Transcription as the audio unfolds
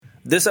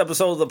This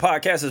episode of the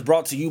podcast is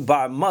brought to you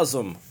by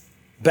Muslim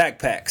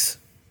Backpacks.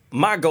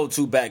 My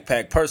go-to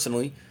backpack,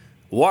 personally.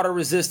 Water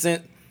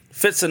resistant,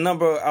 fits a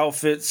number of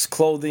outfits,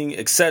 clothing,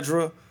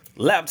 etc.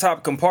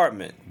 Laptop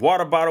compartment,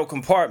 water bottle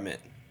compartment.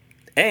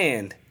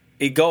 And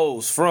it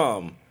goes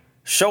from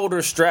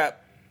shoulder strap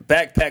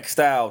backpack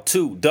style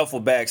to duffel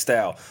bag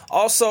style.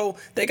 Also,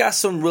 they got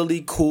some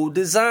really cool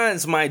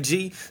designs, my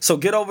G. So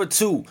get over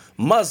to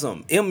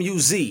Muzm,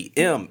 MUZMM.com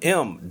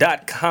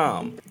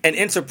and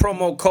enter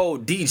promo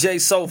code DJ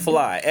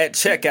Soulfly at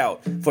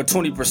checkout for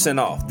 20%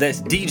 off.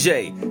 That's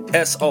DJ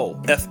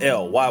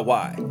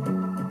SOFLYY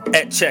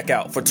at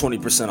checkout for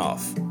 20%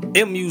 off.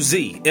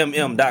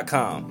 MUZMM.com.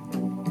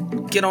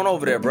 Get on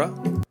over there, bro.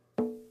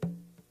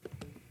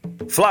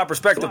 Fly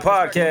Perspective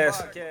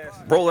Podcast.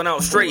 Rolling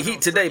out straight heat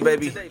today,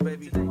 baby.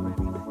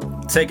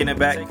 Taking it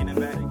back.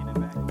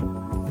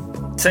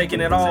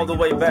 Taking it all the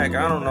way back.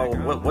 I don't know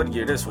what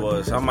year this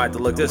was. I might have to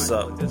look this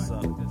up.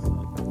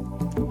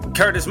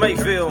 Curtis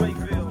Mayfield.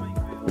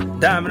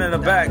 Diamond in the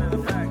back.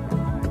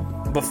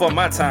 Before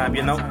my time,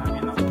 you know.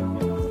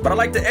 But I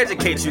like to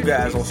educate you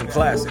guys on some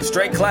classics.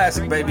 Straight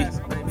classic, baby.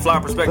 Fly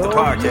Perspective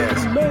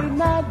Podcast. You may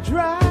not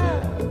drive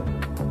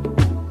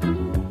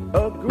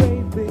a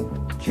great big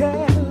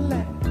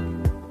Cadillac.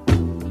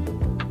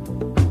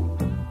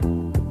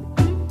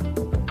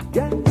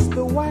 Against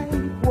the white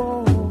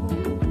walls,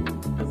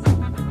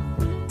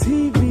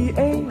 TV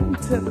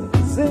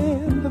antennas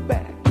in the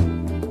back.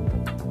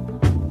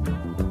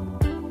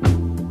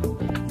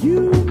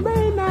 You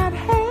may not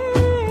have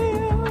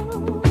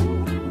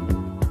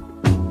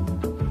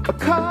a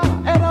car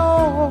at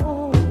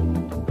all,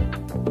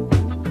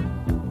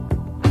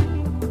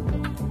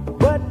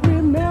 but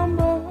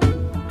remember,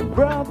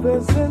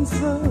 brothers and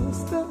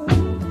sisters,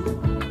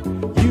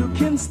 you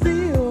can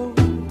still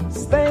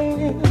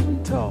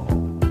stand tall.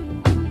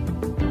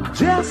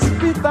 Just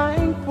be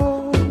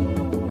thankful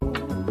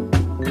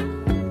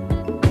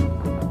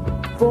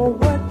for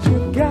what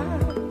you got.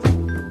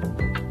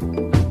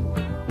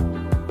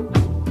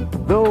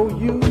 Though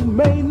you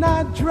may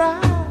not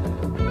drive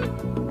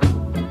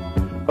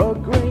a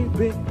great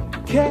big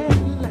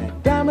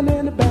Cadillac, diamond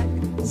in the back,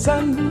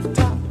 sunroof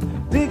top,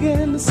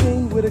 digging the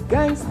scene with a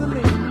gangster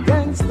lean,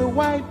 gangster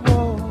white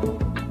wall,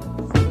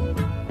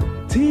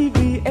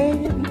 TV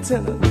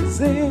antennas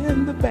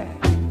in the back.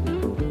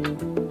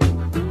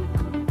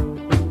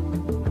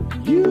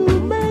 You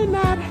may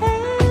not have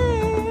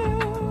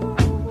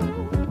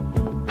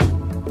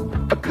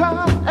a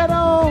car at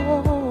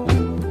all,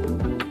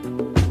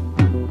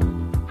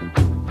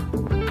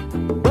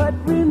 but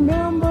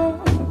remember,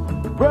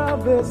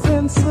 brothers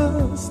and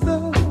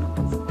sisters,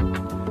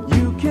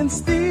 you can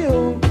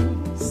still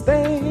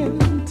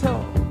stand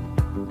tall.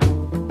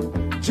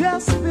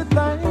 Just be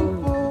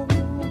thankful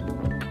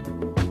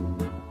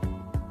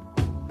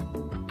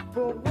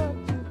for what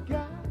you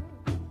got.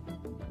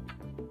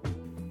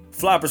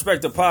 Fly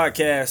Perspective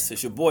Podcast.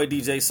 It's your boy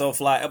DJ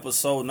Soulfly,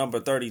 episode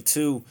number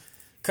 32.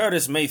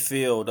 Curtis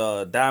Mayfield,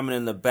 Diamond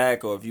in the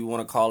Back, or if you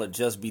want to call it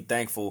Just Be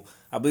Thankful.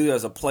 I believe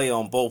there's a play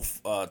on both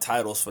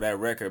titles for that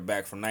record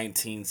back from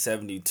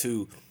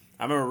 1972.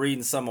 I remember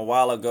reading something a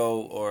while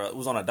ago, or it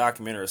was on a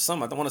documentary or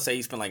something. I want to say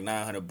he spent like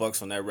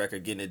 $900 on that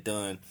record getting it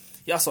done.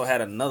 He also had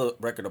another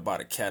record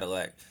about a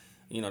Cadillac.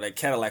 You know, that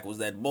Cadillac was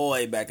that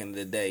boy back in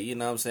the day. You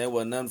know what I'm saying? It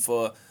wasn't nothing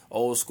for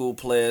old school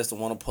players to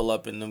want to pull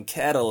up in them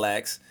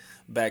Cadillacs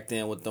back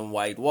then with them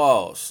white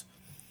walls.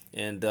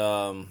 And,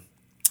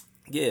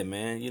 yeah,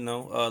 man, you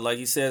know, like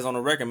he says on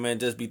the record, man,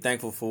 just be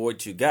thankful for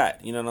what you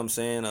got. You know what I'm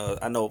saying?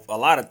 I know a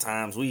lot of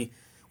times we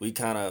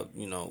kind of,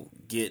 you know,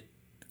 get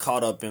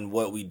caught up in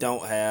what we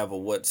don't have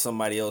or what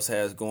somebody else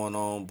has going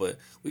on, but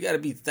we got to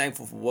be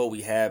thankful for what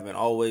we have and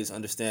always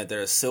understand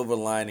there are silver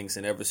linings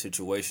in every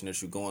situation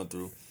that you're going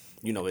through.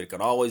 You know, it could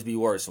always be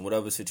worse in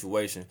whatever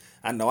situation.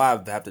 I know I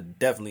have to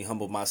definitely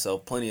humble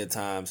myself plenty of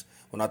times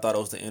when I thought it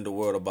was the end of the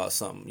world about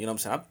something. You know what I'm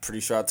saying? I'm pretty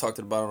sure I talked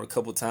about it a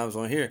couple of times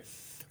on here.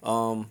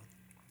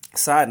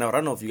 Side note, I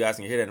don't know if you guys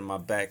can hear that in my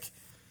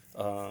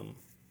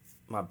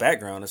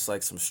background. It's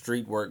like some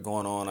street work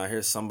going on. I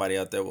hear somebody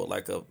out there with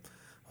like a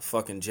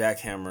fucking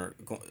jackhammer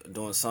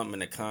doing something in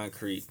the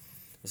concrete.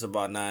 It's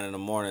about 9 in the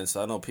morning,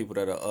 so I know people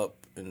that are up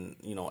and,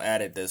 you know,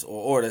 at it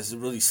or that's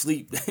really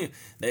sleep.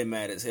 They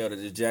mad as hell that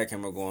this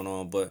jackhammer going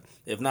on. But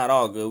if not,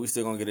 all good. We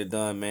still gonna get it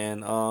done,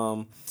 man.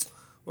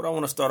 What I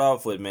want to start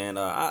off with, man,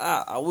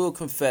 I will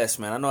confess,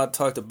 man. I know I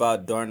talked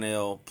about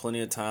Darnell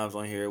plenty of times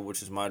on here,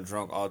 which is my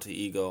drunk alter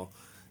ego.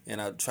 And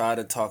I try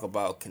to talk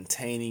about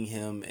containing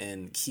him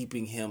and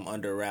keeping him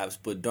under wraps.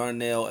 But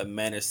Darnell had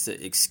managed to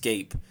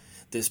escape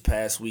this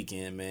past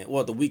weekend, man.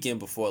 Well, the weekend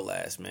before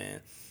last, man.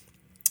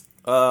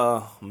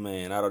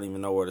 Man, I don't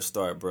even know where to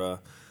start, bro.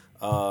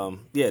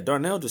 Yeah,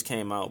 Darnell just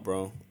came out,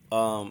 bro.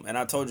 And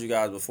I told you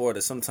guys before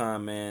that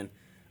sometime, man,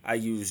 I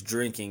use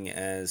drinking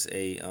as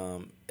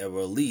a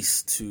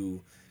release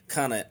to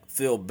kind of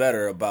feel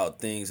better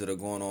about things that are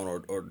going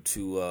on or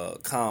to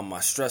calm my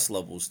stress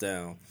levels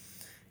down.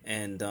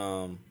 And,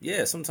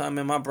 yeah, sometimes,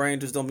 man, my brain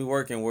just don't be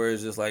working where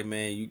it's just like,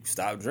 man, you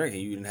stop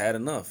drinking. You didn't had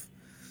enough.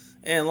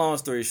 And long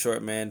story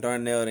short, man,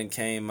 Darnell then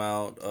came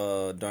out.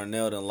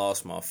 Darnell then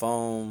lost my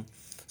phone.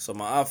 So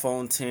my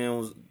iPhone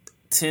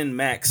 10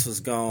 Max was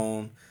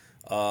gone.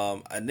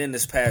 And then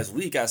this past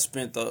week, I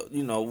spent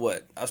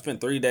I spent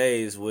 3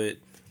 days with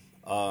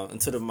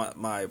until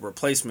my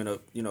replacement of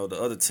the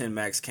other 10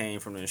 Max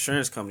came from the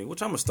insurance company,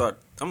 which I'm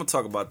gonna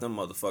talk about them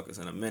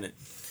motherfuckers in a minute.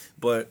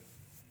 But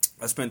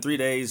I spent 3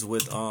 days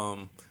with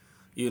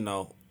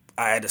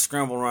I had to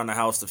scramble around the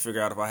house to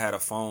figure out if I had a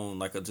phone,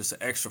 like just an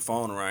extra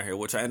phone around here,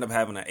 which I ended up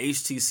having an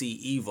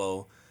HTC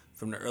Evo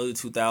from the early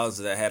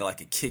 2000s that had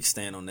like a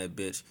kickstand on that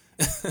bitch,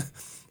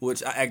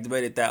 which I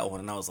activated that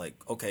one, and I was like,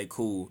 okay,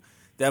 cool.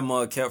 That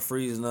mug kept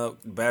freezing up,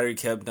 battery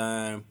kept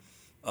dying.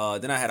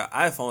 Then I had an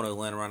iPhone that was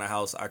laying around the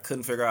house. I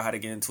couldn't figure out how to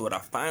get into it. I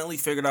finally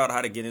figured out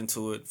how to get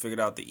into it, figured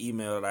out the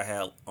email that I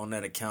had on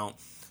that account.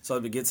 So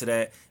to get to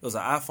that, it was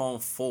an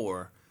iPhone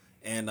 4.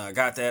 And I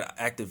got that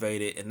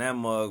activated, and that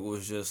mug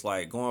was just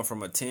like going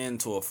from a 10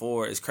 to a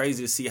 4. It's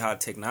crazy to see how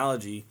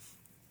technology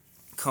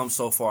comes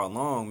so far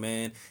along,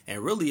 man.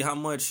 And really how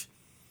much,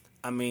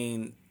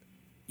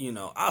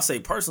 I'll say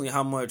personally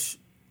how much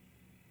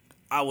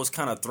I was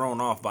kind of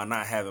thrown off by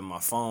not having my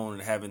phone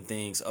and having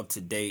things up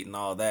to date and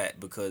all that,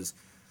 because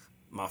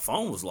my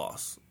phone was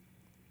lost.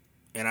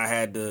 And I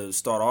had to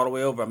start all the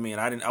way over. I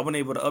wasn't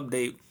able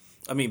to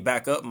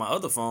back up my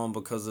other phone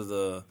because of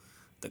the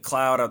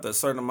cloud. After a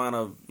certain amount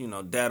of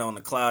data on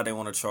the cloud, they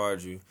want to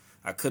charge you.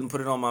 I couldn't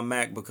put it on my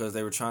Mac because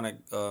they were trying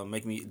to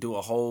make me do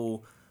a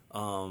whole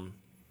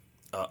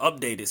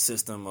updated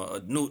system,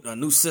 a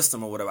new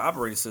system or whatever,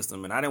 operating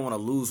system, and I didn't want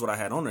to lose what I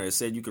had on there. It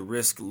said you could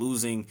risk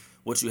losing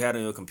what you had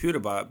on your computer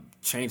by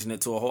changing it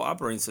to a whole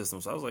operating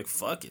system. So I was like,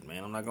 fuck it,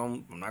 man. I'm not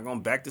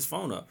gonna back this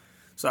phone up.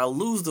 So I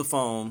lose the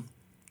phone.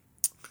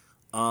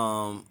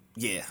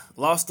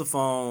 Lost the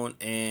phone,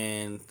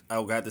 and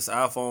I got this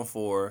iPhone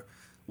 4.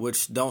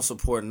 Which don't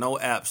support no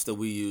apps that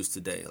we use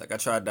today. Like I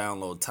tried to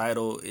download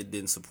Tidal, it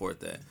didn't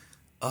support that,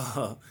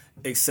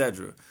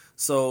 etc.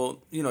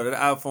 So that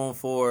iPhone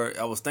 4,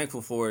 I was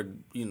thankful for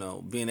it,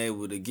 being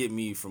able to get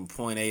me from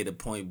point A to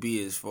point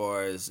B as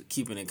far as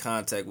keeping in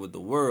contact with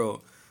the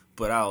world.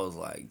 But I was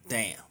like,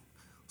 damn.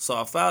 So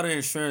I filed an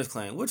insurance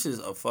claim, which is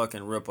a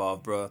fucking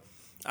ripoff, bro.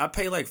 I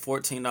pay like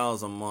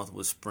 $14 a month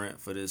with Sprint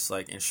for this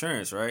like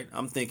insurance, right?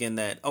 I'm thinking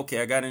that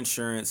okay, I got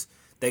insurance.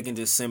 They can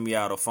just send me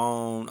out a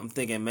phone. I'm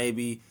thinking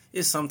maybe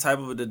it's some type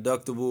of a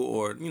deductible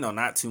or,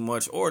 not too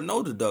much or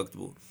no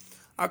deductible.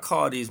 I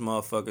call these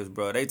motherfuckers,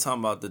 bro. They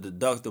talking about the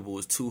deductible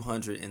is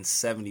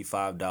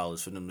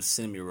 $275 for them to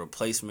send me a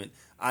replacement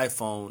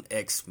iPhone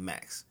X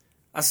Max.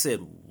 I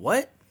said,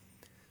 what?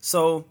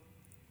 So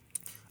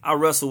I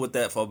wrestled with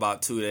that for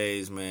about 2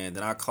 days, man.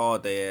 Then I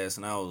called their ass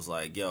and I was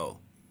like, yo,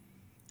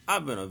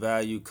 I've been a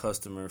value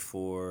customer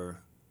for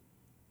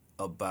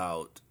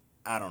about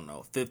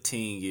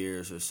 15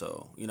 years or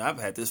so. I've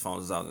had this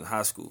phone since I was in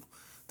high school.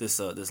 This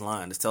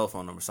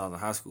telephone number since I was in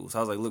high school. So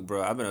I was like, look,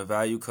 bro, I've been a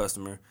value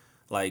customer.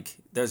 Like,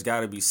 there's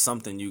got to be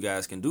something you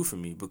guys can do for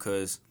me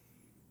because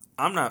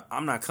I'm not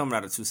coming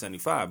out of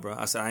 $275, bro.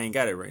 I said, I ain't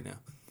got it right now.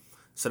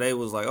 So they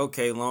was like,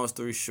 okay, long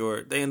story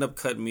short, they end up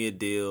cutting me a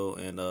deal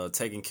and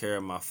taking care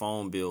of my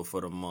phone bill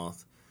for the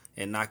month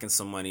and knocking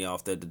some money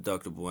off that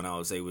deductible, and I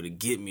was able to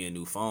get me a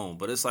new phone.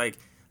 But it's like,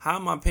 how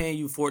am I paying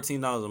you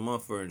 $14 a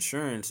month for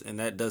insurance and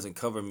that doesn't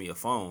cover me a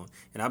phone?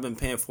 And I've been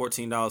paying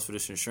 $14 for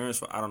this insurance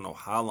for I don't know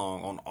how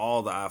long on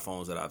all the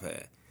iPhones that I've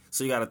had.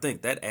 So you got to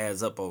think, that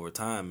adds up over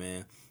time,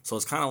 man. So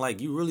it's kind of like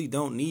you really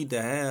don't need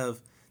to have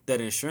that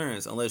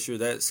insurance unless you're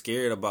that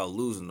scared about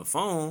losing the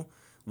phone,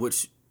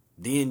 which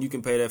then you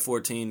can pay that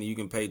 $14 and you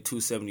can pay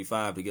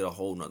 $275 to get a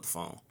whole nother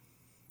phone.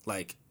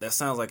 Like, that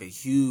sounds like a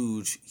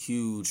huge,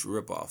 huge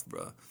ripoff,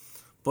 bro.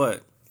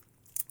 But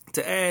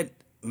to add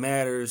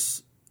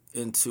matters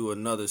into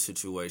another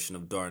situation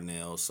of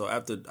Darnell. So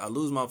after I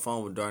lose my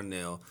phone with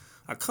Darnell,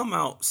 I come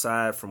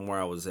outside from where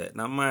I was at.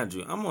 Now, mind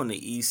you, I'm on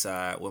the east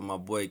side with my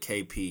boy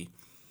KP.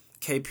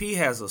 KP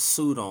has a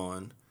suit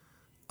on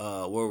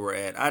where we're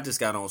at. I just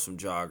got on some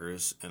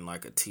joggers and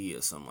like a tee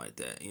or something like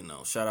that.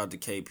 Shout out to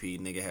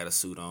KP. Nigga had a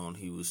suit on.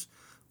 He was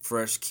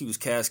fresh. He was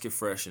casket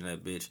fresh in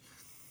that bitch.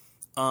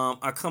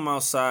 I come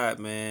outside,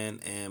 man,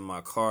 and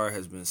my car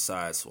has been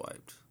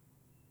sideswiped.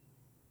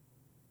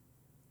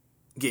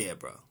 Yeah,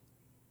 bro.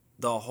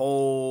 The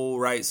whole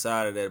right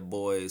side of that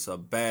boy is a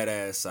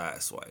badass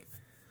side swipe.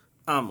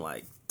 I'm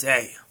like,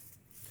 damn.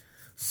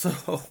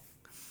 So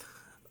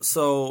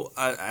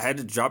I had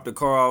to drop the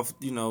car off,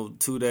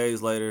 2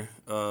 days later,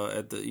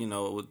 at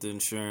the, with the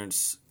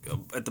insurance,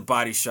 at the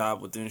body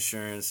shop with the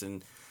insurance,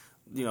 and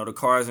the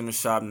car's in the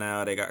shop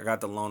now. I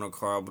got the loaner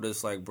car, but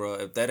it's like, bro,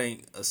 if that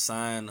ain't a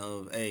sign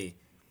of, hey,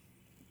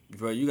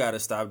 bro, you gotta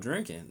stop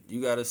drinking. You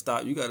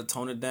gotta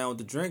tone it down with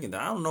the drinking.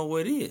 I don't know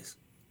what it is.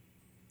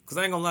 Because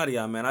I ain't gonna lie to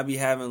y'all, man. I be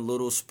having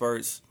little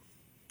spurts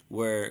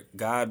where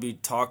God be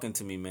talking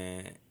to me,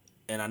 man.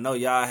 And I know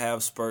y'all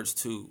have spurts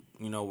too,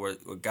 where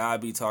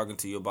God be talking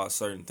to you about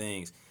certain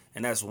things.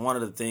 And that's one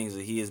of the things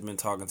that he has been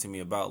talking to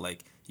me about.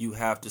 Like, you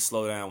have to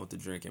slow down with the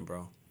drinking,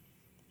 bro.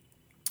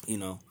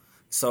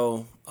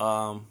 So,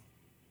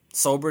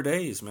 sober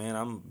days, man.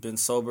 I've been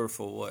sober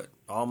for what?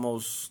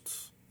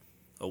 Almost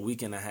a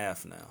week and a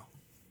half now.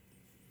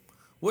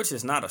 Which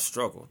is not a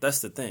struggle. That's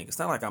the thing. It's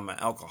not like I'm an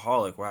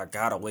alcoholic where I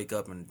gotta wake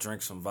up and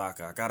drink some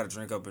vodka. I gotta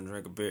drink up and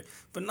drink a beer.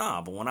 But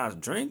when I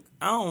drink,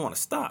 I don't want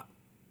to stop.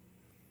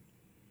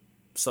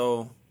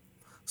 So,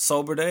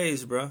 sober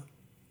days, bro.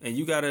 And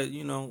you gotta,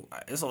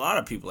 there's a lot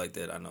of people like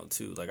that I know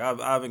too. Like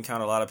I've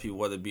encountered a lot of people,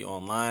 whether it be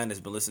online, that's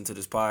been listening to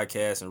this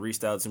podcast and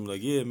reached out to me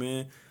like, yeah,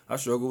 man, I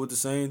struggle with the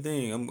same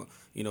thing.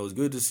 It's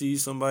good to see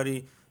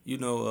somebody,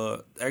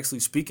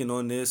 actually speaking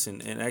on this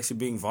and actually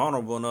being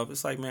vulnerable enough.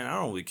 It's like, man, I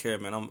don't really care,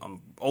 man.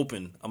 I'm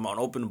open. I'm an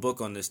open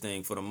book on this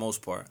thing for the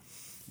most part.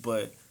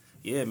 But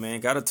yeah, man,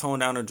 gotta tone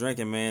down the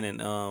drinking, man.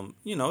 And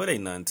it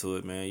ain't nothing to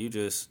it, man. You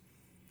just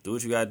do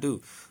what you gotta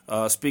do.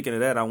 Speaking of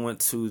that, I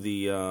went to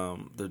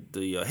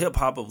the Hip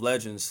Hop of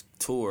Legends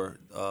tour.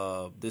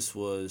 This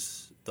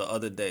was the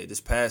other day,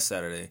 this past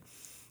Saturday,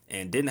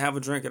 and didn't have a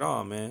drink at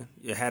all, man.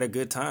 I had a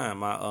good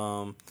time.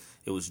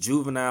 It was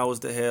Juvenile was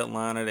the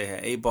headliner. They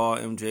had 8-Ball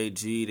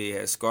MJG. They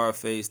had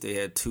Scarface. They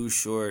had Too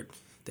Short.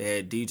 They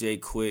had DJ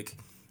Quick.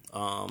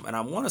 And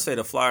I want to say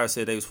the flyer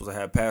said they were supposed to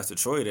have Pastor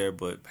Troy there,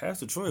 but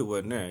Pastor Troy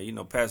wasn't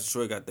there. Pastor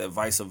Troy got that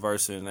vice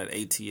versa and that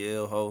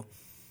ATL ho.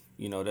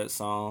 That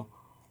song.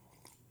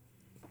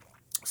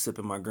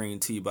 Sipping my green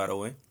tea, by the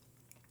way.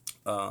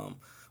 Yeah,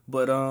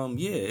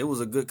 it was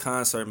a good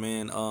concert,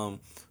 man.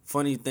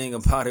 Funny thing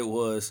about it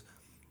was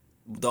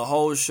the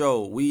whole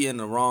show, we in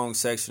the wrong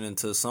section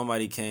until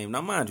somebody came.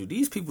 Now, mind you,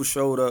 these people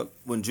showed up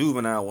when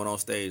Juvenile went on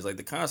stage. Like,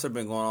 the concert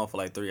been going on for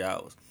like 3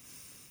 hours.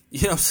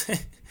 You know what I'm saying?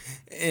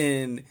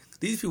 And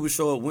these people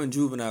show up when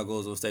Juvenile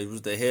goes on stage, which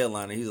is the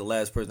headliner. He's the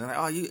last person. They're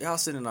like, y'all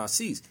sitting in our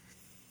seats.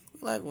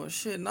 We're like, well,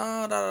 shit,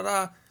 nah,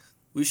 da.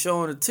 We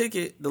showing the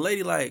ticket. The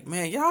lady like,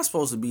 man, y'all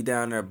supposed to be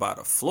down there by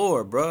the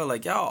floor, bro.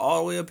 Like, y'all all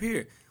the way up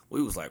here.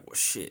 We was like, well,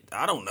 shit,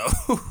 I don't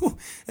know.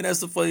 And that's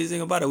the funny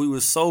thing about it. We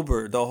were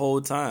sober the whole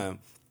time.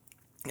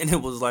 And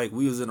it was like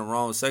we was in the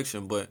wrong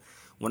section. But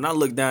when I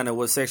looked down at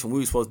what section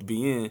we were supposed to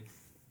be in,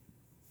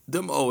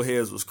 them old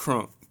heads was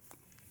crunk.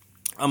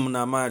 I'm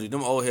not mind you,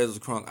 them old heads was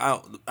crunk.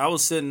 I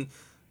was sitting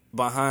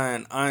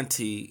behind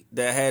Auntie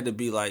that had to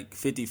be like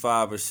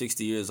 55 or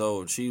 60 years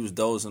old. She was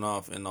dozing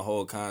off in the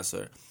whole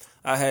concert.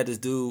 I had this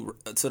dude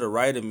to the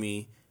right of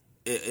me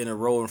in a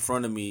row in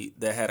front of me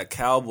that had a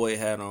cowboy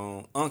hat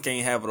on. Unc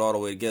ain't have it all the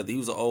way together. He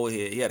was an old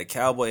head. He had a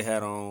cowboy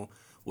hat on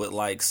with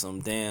like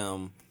some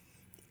damn,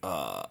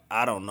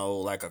 I don't know,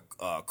 like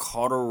a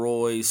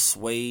corduroy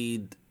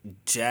suede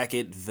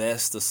jacket,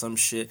 vest or some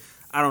shit.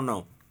 I don't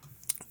know.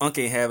 Unc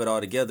ain't have it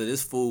all together.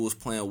 This fool was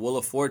playing Wheel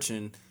of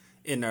Fortune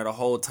in there the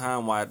whole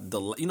time while the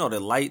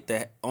light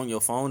that on your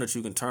phone that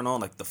you can turn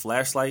on, like the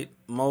flashlight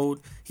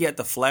mode, he had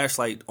the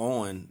flashlight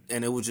on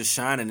and it was just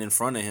shining in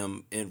front of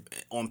him and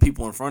on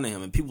people in front of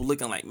him, and people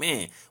looking like,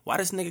 man, why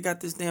this nigga got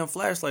this damn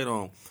flashlight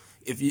on?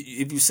 If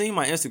you seen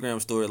my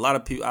Instagram story, a lot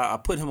of people, I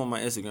put him on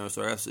my Instagram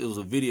story. It was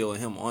a video of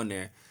him on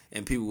there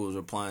and people was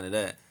replying to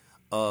that.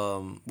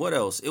 What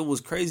else? It was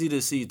crazy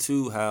to see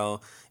too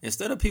how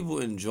instead of people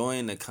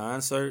enjoying the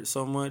concert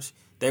so much,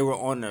 they were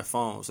on their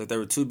phones. Like, they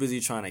were too busy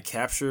trying to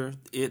capture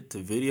it to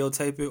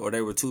videotape it, or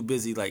they were too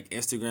busy, like,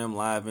 Instagram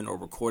living or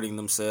recording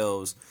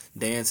themselves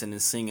dancing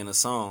and singing the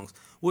songs,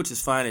 which is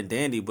fine and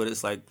dandy, but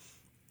it's like,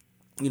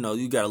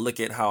 you got to look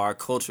at how our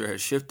culture has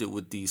shifted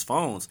with these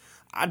phones.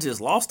 I just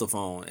lost a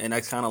phone, and I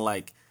was kind of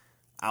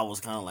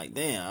like,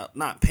 damn,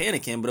 not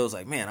panicking, but it was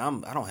like, man,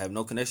 I don't have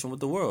no connection with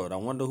the world. I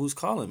wonder who's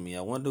calling me.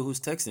 I wonder who's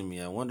texting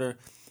me. I wonder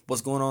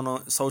what's going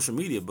on social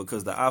media,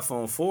 because the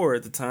iPhone 4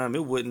 at the time,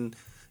 it wouldn't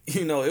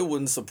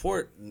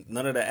support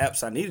none of the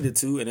apps I needed it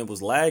to, and it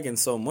was lagging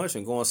so much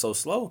and going so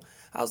slow.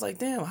 I was like,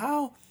 damn,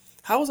 how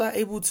was I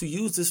able to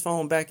use this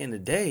phone back in the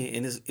day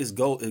and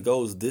it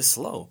goes this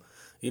slow?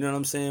 You know what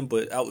I'm saying?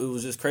 But it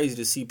was just crazy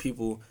to see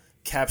people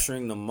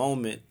capturing the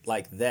moment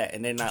like that,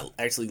 and they're not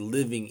actually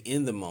living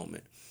in the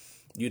moment.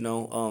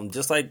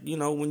 Just like,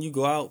 when you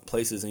go out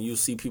places and you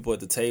see people at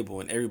the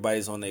table and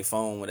everybody's on their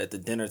phone at the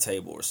dinner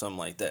table or something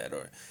like that,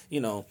 or,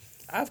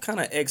 I've kind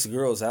of exed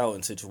girls out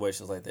in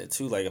situations like that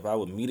too. Like, if I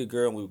would meet a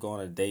girl and we would go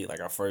on a date,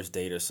 like our first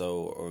date or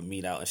so, or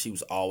meet out, and she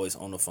was always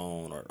on the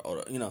phone,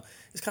 or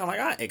it's kind of like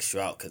I ex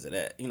you out because of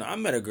that. I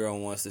met a girl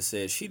once that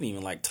said she didn't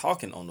even like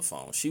talking on the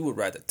phone. She would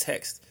rather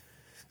text.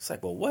 It's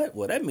like, well, what?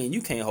 Well, that means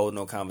you can't hold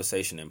no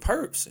conversation in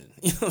person.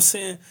 You know what I'm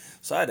saying?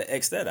 So I had to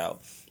X that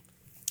out.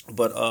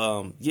 But,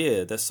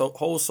 yeah, that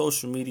whole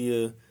social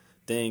media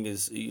thing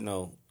is,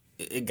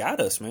 it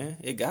got us, man.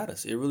 It got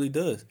us. It really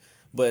does.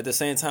 But at the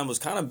same time, it was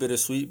kind of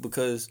bittersweet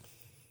because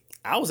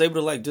I was able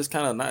to, like, just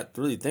kind of not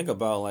really think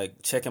about,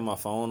 like, checking my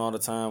phone all the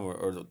time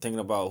or thinking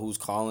about who's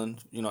calling,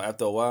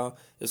 after a while.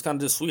 It's kind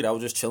of just sweet. I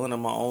was just chilling in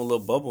my own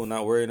little bubble,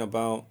 not worrying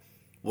about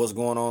what's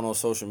going on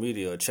social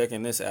media, or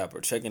checking this app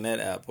or checking that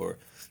app, or,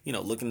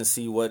 looking to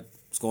see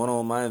what's going on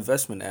with my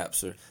investment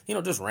apps, or,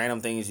 just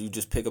random things you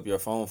just pick up your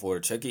phone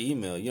for, check your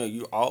email.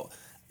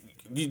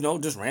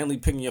 Just randomly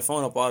picking your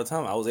phone up all the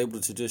time. I was able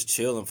to just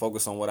chill and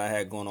focus on what I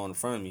had going on in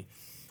front of me.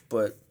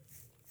 But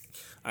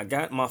I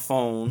got my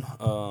phone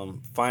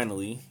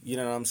finally. You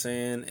know what I'm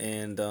saying?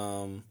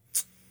 And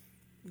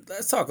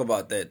let's talk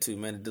about that too,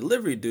 man. The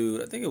delivery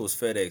dude, I think it was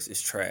FedEx,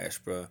 is trash,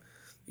 bro.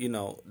 You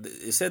know,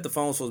 it said the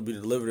phone was supposed to be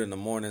delivered in the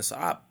morning, so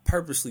I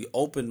purposely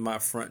opened my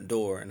front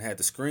door and had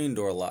the screen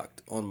door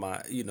locked on my,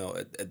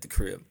 at the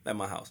crib, at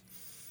my house.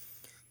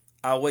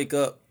 I wake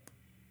up,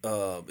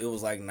 it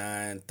was like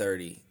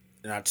 9:30,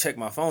 and I checked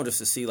my phone just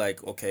to see,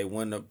 like, okay,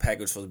 when the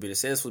package was supposed to be there. It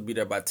said it's supposed to be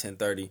there by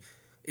 10:30.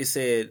 It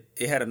said,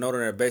 it had a note on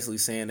there basically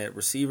saying that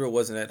receiver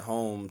wasn't at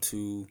home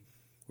to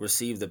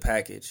receive the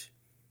package.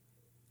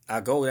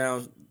 I go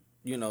down,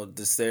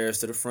 the stairs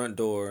to the front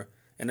door,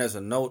 and there's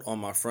a note on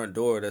my front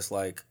door that's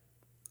like,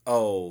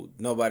 oh,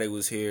 nobody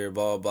was here,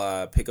 blah,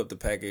 blah, pick up the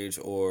package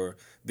or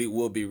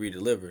will be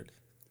redelivered.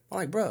 I'm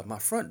like, bro, my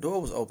front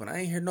door was open.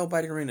 I ain't hear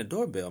nobody ring the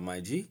doorbell, my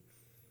G.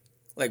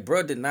 Like,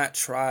 bro did not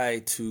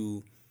try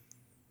to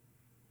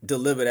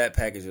deliver that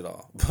package at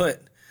all.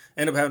 But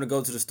ended up having to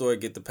go to the store,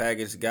 get the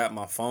package, got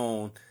my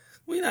phone.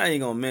 We're not even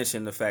going to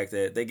mention the fact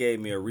that they gave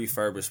me a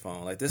refurbished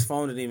phone. Like, this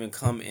phone didn't even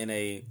come in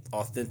a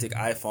authentic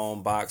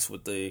iPhone box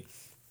with the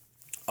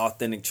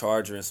authentic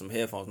charger and some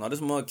headphones. Now,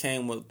 this mug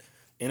came with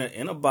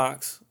in a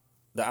box.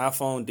 The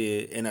iPhone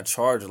did, in a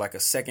charger, like a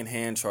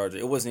second-hand charger.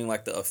 It wasn't even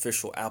like the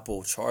official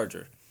Apple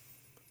charger.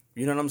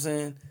 You know what I'm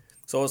saying?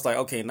 So it's like,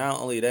 okay, not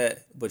only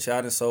that, but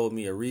y'all done sold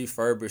me a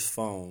refurbished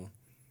phone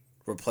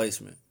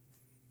replacement.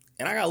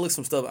 And I got to look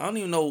some stuff. I don't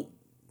even know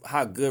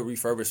how good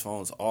refurbished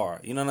phones are.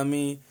 You know what I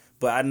mean?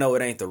 But I know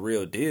it ain't the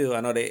real deal.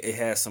 I know it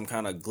has some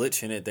kind of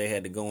glitch in it. They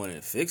had to go in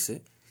and fix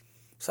it.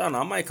 So I don't know.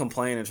 I might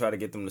complain and try to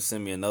get them to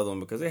send me another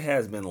one because it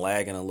has been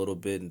lagging a little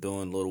bit and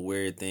doing little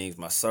weird things.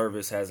 My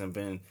service hasn't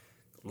been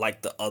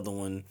like the other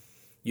one.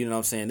 You know what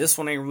I'm saying? This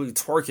one ain't really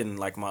twerking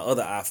like my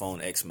other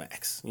iPhone X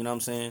Max. You know what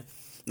I'm saying?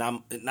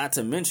 Now, not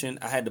to mention,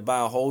 I had to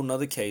buy a whole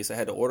nother case. I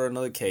had to order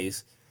another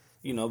case,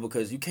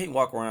 because you can't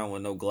walk around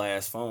with no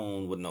glass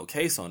phone with no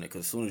case on it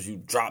because as soon as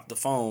you drop the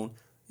phone,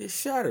 it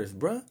shatters,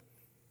 bruh.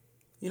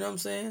 You know what I'm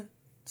saying?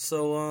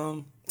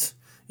 So,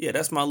 yeah,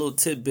 that's my little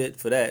tidbit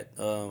for that.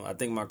 I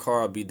think my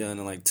car will be done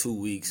in like 2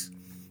 weeks.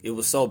 It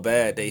was so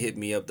bad, they hit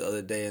me up the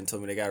other day and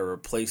told me they got to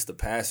replace the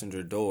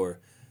passenger door.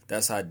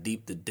 That's how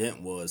deep the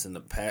dent was in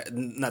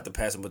not the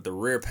passenger, but the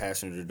rear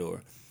passenger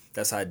door.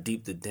 That's how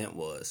deep the dent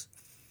was.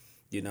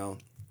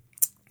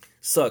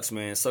 Sucks,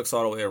 man. Sucks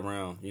all the way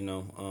around,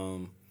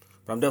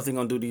 But I'm definitely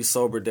going to do these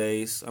sober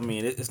days. I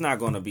mean, it's not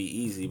going to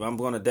be easy, but I'm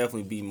going to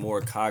definitely be more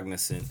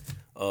cognizant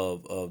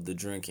of the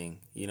drinking.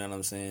 You know what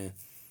I'm saying?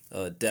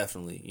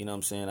 Definitely. You know what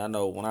I'm saying? I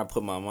know when I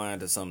put my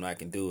mind to something, I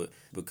can do it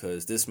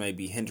because this may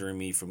be hindering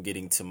me from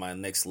getting to my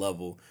next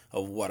level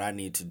of what I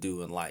need to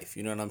do in life.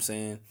 You know what I'm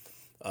saying?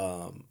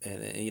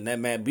 And that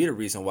might be the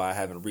reason why I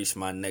haven't reached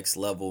my next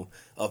level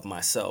of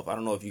myself. I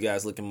don't know if you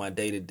guys look at my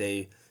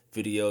day-to-day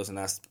videos and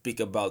I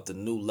speak about the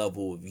new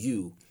level of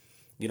you.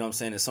 You know what I'm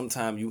saying? And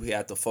sometimes you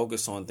have to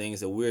focus on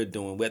things that we're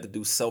doing. We have to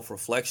do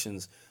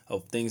self-reflections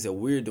of things that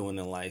we're doing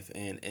in life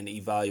and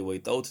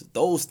evaluate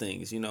those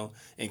things,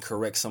 and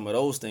correct some of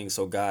those things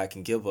so God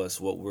can give us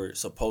what we're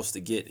supposed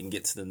to get and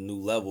get to the new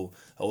level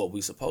of what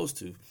we're supposed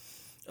to.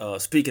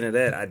 Speaking of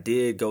that, I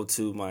did go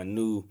to my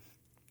new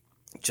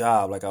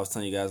job, like I was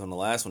telling you guys on the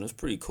last one. It's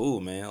pretty cool,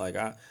 man. Like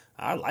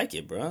I like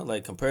it, bro.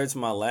 Like compared to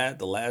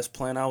the last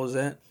plant I was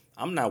at,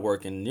 I'm not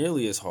working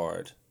nearly as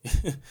hard.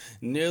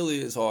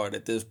 Nearly as hard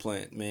at this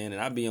plant, man.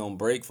 And I be on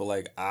break for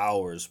like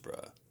hours, bro,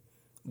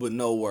 with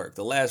no work.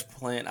 The last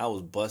plant, I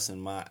was busting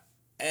my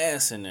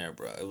ass in there,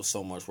 bro. It was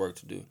so much work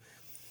to do.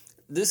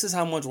 This is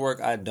how much work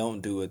I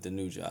don't do at the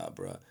new job,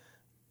 bro.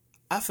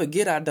 I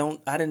forget I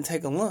didn't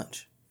take a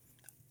lunch.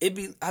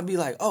 I'd be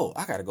like, oh,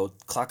 I gotta go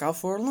clock out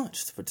for a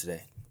lunch for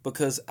today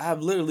because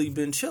I've literally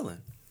been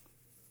chilling.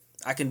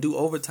 I can do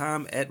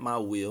overtime at my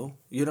will.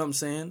 You know what I'm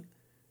saying?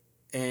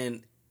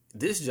 And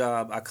this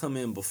job, I come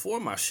in before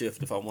my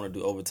shift if I want to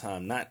do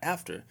overtime, not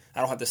after. I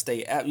don't have to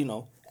stay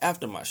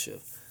after my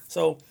shift.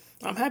 So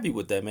I'm happy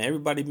with that, man.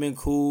 Everybody been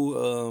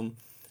cool.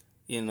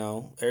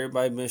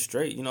 Everybody been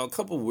straight. A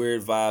couple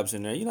weird vibes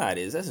in there. You know how it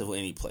is. That's just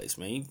any place,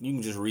 man. You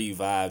can just read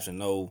vibes and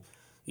know,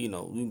 you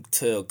can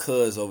tell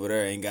cuz over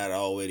there ain't got it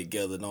all the way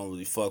together. Don't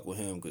really fuck with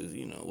him because,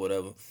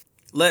 whatever.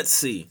 Let's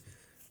see.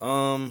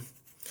 I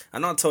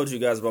know I told you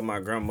guys about my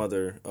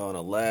grandmother on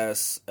the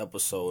last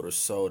episode or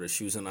so that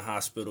she was in the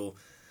hospital.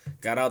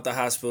 Got out the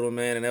hospital,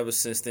 man, and ever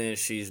since then,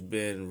 she's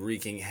been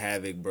wreaking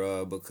havoc,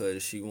 bro,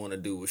 because she want to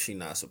do what she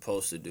not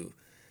supposed to do.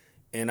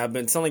 And I've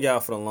been telling y'all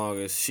for the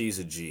longest, she's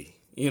a G.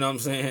 You know what I'm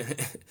saying?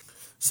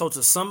 So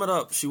to sum it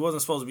up, she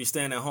wasn't supposed to be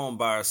staying at home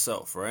by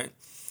herself, right?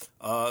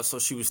 So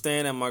she was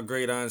staying at my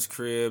great aunt's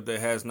crib that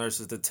has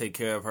nurses that take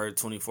care of her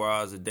 24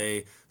 hours a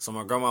day. So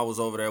my grandma was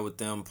over there with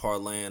them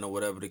parlaying or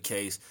whatever the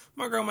case.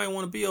 My grandma didn't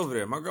want to be over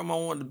there. My grandma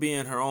wanted to be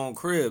in her own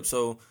crib.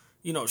 So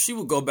she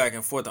would go back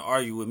and forth and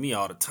argue with me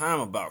all the time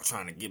about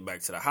trying to get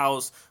back to the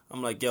house.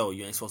 I'm like, yo,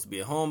 you ain't supposed to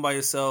be at home by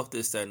yourself,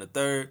 this, that, and the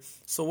third.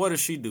 So what does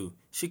she do?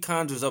 She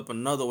conjures up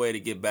another way to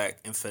get back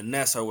and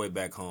finesse her way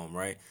back home,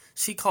 right?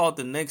 She called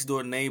the next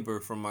door neighbor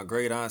from my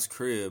great aunt's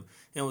crib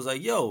and was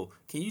like, yo,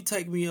 can you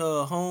take me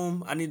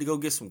home? I need to go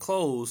get some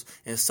clothes,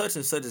 and such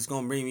is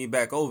going to bring me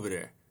back over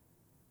there.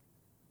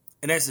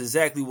 And that's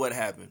exactly what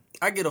happened.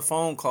 I get a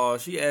phone call.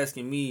 She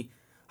asking me,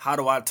 how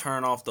do I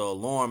turn off the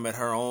alarm at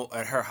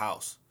her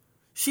house?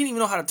 She didn't even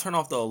know how to turn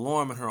off the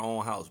alarm in her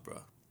own house,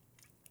 bro.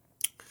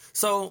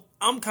 So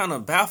I'm kind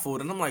of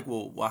baffled, and I'm like,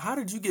 well, how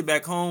did you get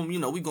back home?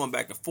 We going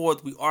back and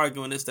forth, we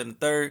arguing this, that, and the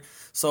third.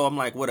 So I'm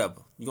like,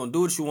 whatever. You're going to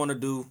do what you want to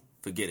do,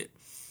 forget it.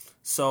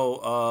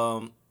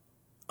 So,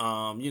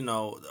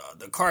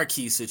 the car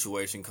key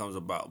situation comes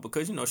about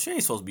because, she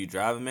ain't supposed to be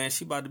driving, man.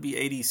 She about to be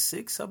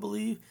 86, I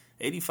believe,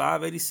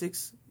 85,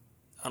 86.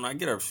 I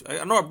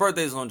know her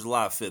birthday is on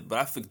July 5th, but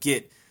I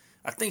forget.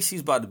 I think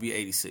she's about to be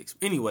 86.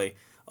 Anyway,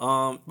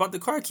 about the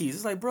car keys,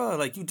 it's like, bro,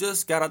 like you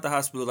just got out the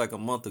hospital like a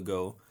month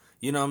ago.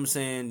 You know what I'm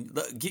saying?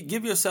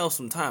 Give yourself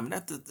some time. And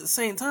at the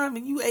same time,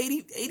 and you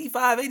 80,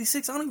 85,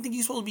 86, I don't even think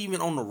you're supposed to be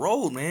even on the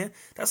road, man.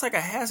 That's like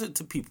a hazard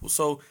to people.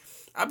 So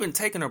I've been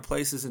taking her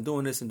places and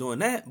doing this and doing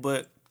that.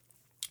 But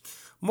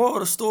moral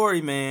of the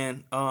story,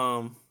 man,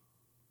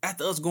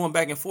 after us going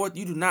back and forth,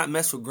 you do not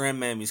mess with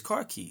Grandmammy's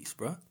car keys,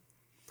 bro.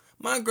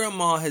 My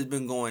grandma has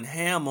been going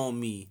ham on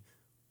me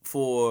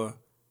for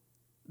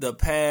the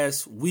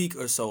past week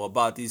or so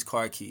about these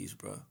car keys,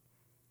 bro.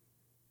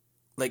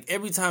 Like,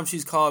 every time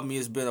she's called me,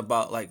 it's been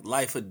about, like,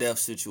 life or death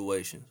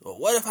situations. Or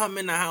what if I'm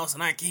in the house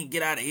and I can't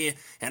get out of here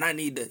and I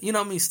need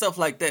to, stuff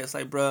like that. It's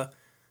like, bro,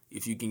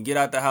 if you can get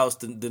out the house,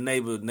 the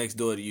neighbor next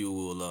door to you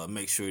will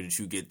make sure that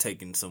you get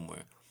taken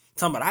somewhere.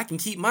 Talking about, I can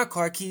keep my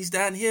car keys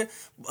down here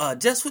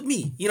just with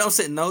me. You know what I'm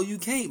saying? No, you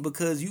can't,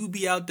 because you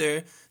be out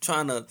there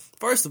trying to,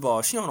 first of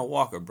all, she on a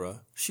walker, bro.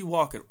 She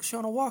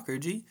on a walker,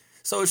 G.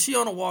 So if she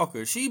on a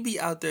walker, she be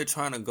out there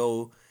trying to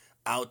go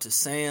out to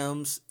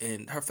Sam's,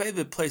 and her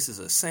favorite places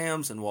are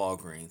Sam's and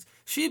Walgreens.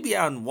 She'd be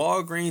out in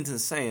Walgreens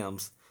and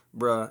Sam's,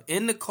 bruh,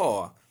 in the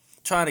car,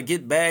 trying to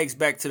get bags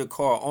back to the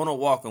car on a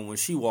walker when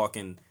she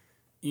walking,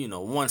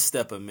 one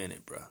step a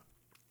minute, bruh.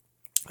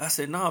 I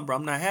said, nah, bro,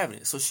 I'm not having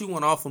it. So she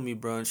went off on me,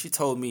 bro, and she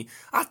told me,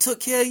 I took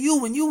care of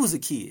you when you was a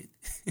kid.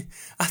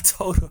 I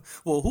told her,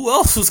 well, who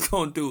else was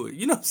going to do it?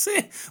 You know what I'm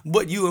saying?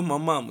 But you and my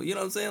mama. You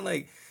know what I'm saying?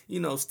 Like,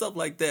 stuff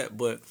like that.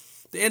 But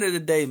at the end of the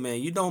day, man,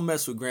 you don't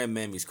mess with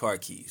Grandmammy's car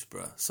keys,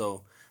 bro.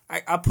 So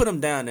I put them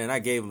down there and I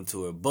gave them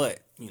to her. But,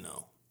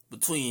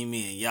 between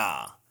me and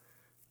y'all,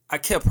 I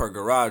kept her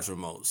garage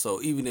remote.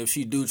 So even if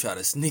she do try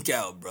to sneak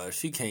out, bro,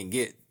 she can't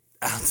get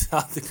out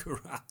the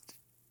garage.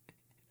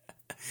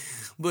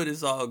 But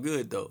it's all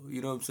good, though.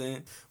 You know what I'm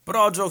saying? But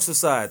all jokes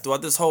aside,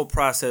 throughout this whole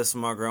process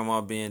of my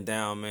grandma being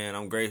down, man,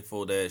 I'm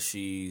grateful that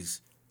she's,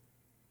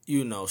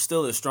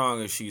 still as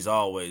strong as she's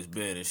always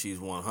been, and she's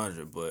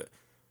 100. But,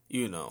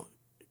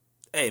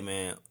 hey,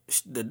 man,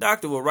 the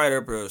doctor will write her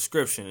a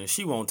prescription, and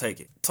she won't take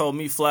it. Told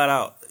me flat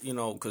out,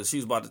 because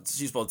she's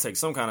supposed to take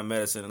some kind of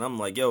medicine, and I'm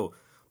like, yo,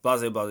 blah,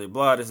 blah, blah,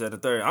 blah, this, that, and the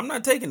third. I'm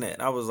not taking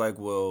that. I was like,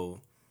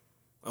 well,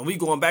 and we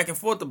going back and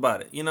forth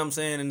about it. You know what I'm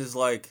saying? And it's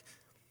like,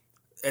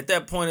 at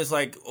that point, it's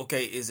like,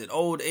 okay, is it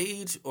old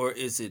age, or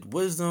is it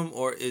wisdom,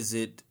 or is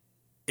it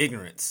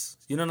ignorance?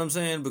 You know what I'm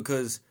saying?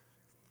 Because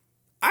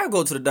I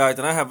go to the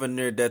doctor and I have a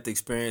near-death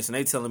experience, and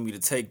they telling me to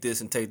take this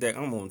and take that.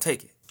 I'm going to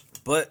take it.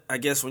 But I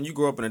guess when you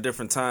grow up in a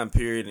different time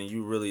period and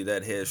you really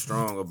that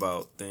headstrong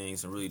about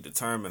things and really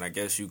determined, I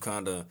guess you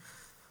kind of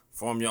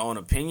form your own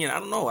opinion. I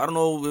don't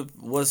know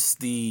what's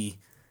the,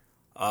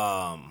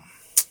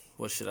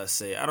 what should I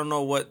say? I don't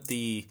know what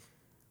the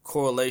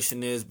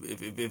correlation is,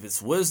 if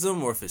it's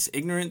wisdom or if it's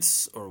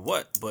ignorance or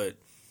what, but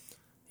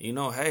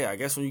hey, I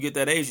guess when you get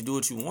that age, you do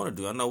what you want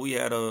to do. I know we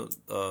had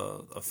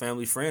a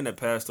family friend that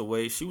passed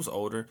away. She was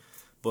older,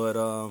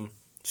 but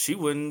she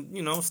wouldn't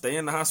stay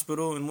in the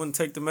hospital and wouldn't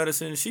take the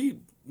medicine she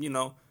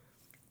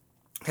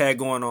had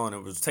going on.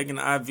 It was taking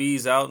the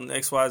IVs out and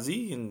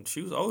XYZ, and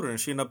she was older and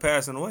she ended up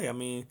passing away. I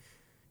mean,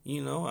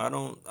 I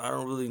don't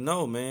really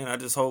know, man. I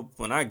just hope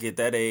when I get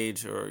that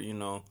age, or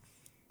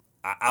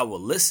I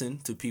will listen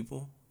to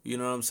people. You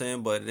know what I'm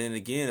saying? But then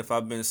again, if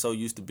I've been so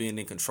used to being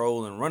in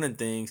control and running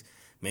things,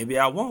 maybe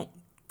I won't.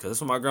 Because that's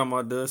what my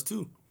grandma does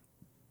too.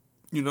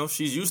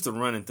 She's used to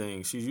running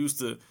things. She's used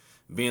to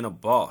being a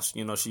boss.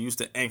 She used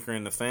to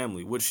anchoring the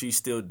family, which she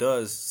still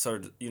does,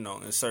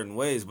 in certain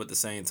ways. But at the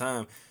same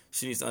time,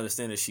 she needs to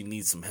understand that she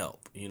needs some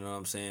help. You know what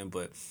I'm saying?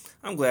 But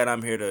I'm glad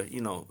I'm here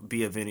to,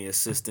 be of any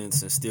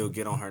assistance and still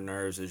get on her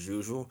nerves as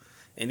usual.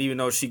 And even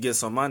though she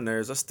gets on my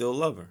nerves, I still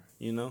love her,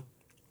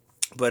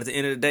 But at the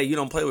end of the day, you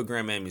don't play with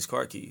Grandmammy's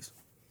car keys.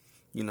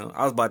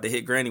 I was about to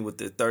hit Granny with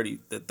the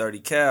 30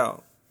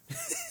 cal.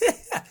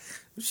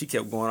 She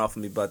kept going off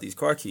on me about these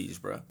car keys,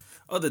 bro.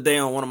 Other day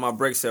on one of my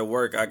breaks at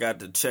work, I got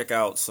to check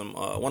out some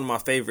one of my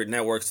favorite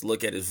networks to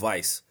look at is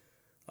Vice.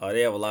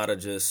 They have a lot of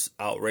just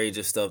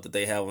outrageous stuff that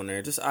they have on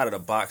there, just out of the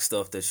box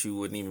stuff that you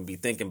wouldn't even be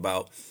thinking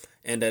about.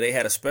 and they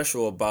had a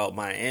special about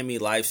Miami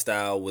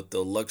lifestyle with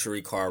the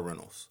luxury car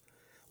rentals,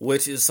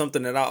 which is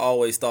something that I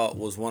always thought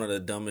was one of the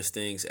dumbest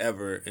things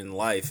ever in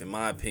life. In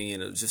my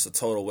opinion, it was just a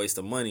total waste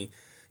of money.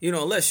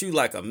 Unless you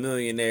like a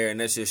millionaire and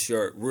that's just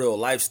your real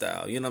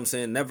lifestyle. You know what I'm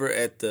saying? Never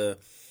at the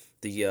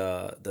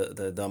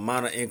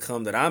amount of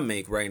income that I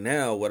make right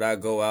now would I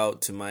go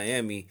out to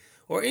Miami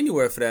or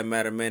anywhere for that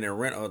matter, man, and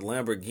rent a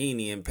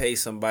Lamborghini and pay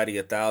somebody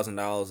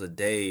 $1,000 a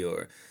day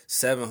or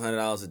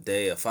 $700 a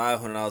day or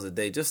 $500 a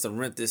day just to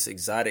rent this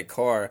exotic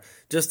car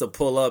just to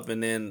pull up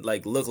and then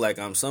look like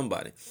I'm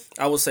somebody.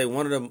 I would say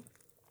one of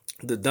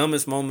the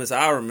dumbest moments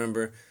I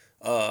remember.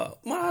 I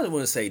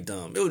wouldn't say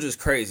dumb. It was just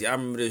crazy. I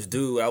remember this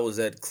dude. I was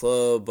at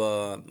club.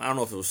 I don't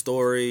know if it was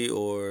Story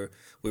or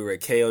we were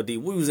at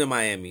KOD. We was in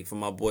Miami for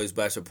my boy's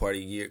bachelor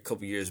party a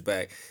couple years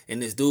back.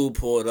 And this dude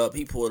pulled up.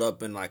 He pulled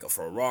up in like a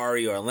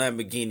Ferrari or a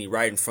Lamborghini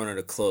right in front of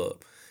the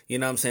club. You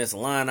know what I'm saying? It's a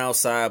line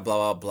outside,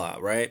 blah, blah, blah,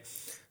 right?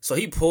 So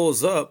he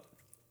pulls up.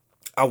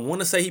 I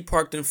want to say he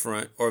parked in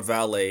front or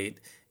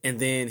valeted. And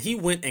then he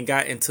went and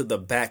got into the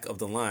back of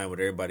the line with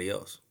everybody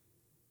else.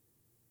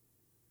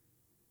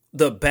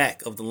 The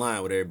back of the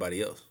line with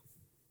everybody else.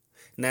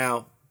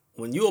 Now,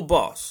 when you a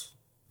boss,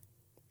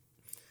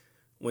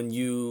 when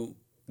you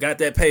got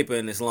that paper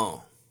and it's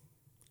long,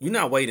 you're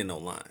not waiting no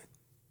line.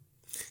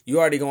 You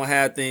already going to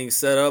have things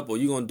set up or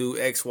you're going to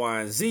do X,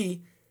 Y, and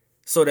Z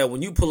so that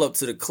when you pull up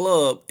to the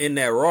club in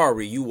that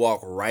Rari, you walk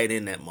right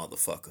in that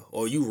motherfucker.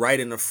 Or you right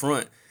in the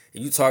front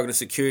and you talking to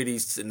security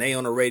and they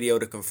on the radio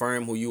to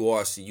confirm who you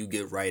are so you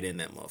get right in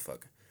that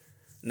motherfucker.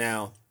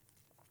 Now,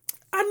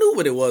 I knew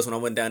what it was when I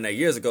went down there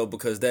years ago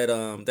because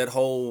that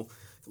whole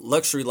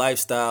luxury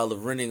lifestyle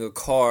of renting a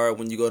car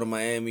when you go to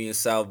Miami and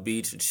South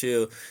Beach and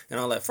chill and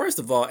all that. First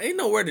of all, ain't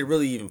nowhere to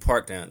really even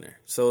park down there.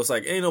 So it's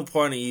like ain't no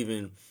point in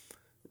even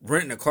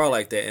renting a car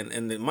like that.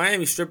 And the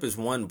Miami Strip is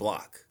one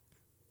block.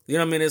 You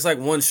know what I mean? It's like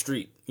one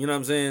street. You know what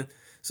I'm saying?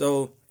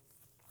 So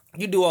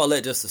you do all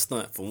that just to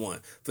stunt, for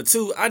one. For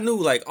two, I knew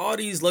like all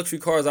these luxury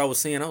cars I was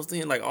seeing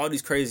like all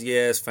these crazy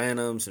ass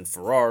Phantoms and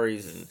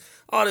Ferraris and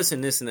all this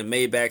and the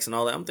Maybachs and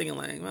all that. I'm thinking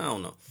like, I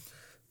don't know.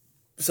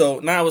 So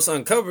now it's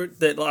uncovered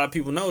that a lot of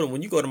people know that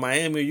when you go to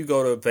Miami or you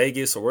go to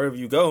Vegas or wherever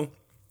you go,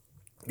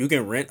 you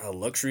can rent a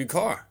luxury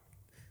car,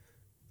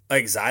 an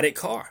exotic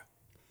car.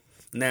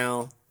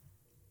 Now,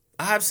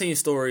 I have seen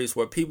stories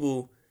where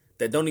people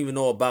that don't even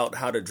know about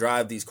how to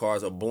drive these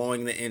cars are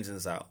blowing the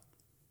engines out.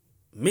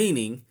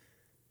 Meaning,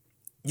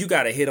 you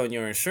got to hit on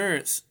your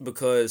insurance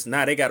because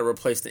now they got to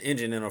replace the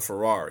engine in a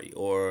Ferrari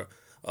or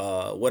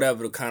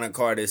whatever the kind of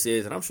car this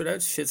is. And I'm sure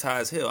that shit's high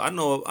as hell. I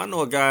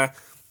know a guy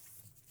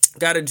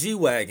got a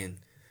G-Wagon.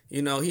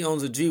 You know, he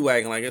owns a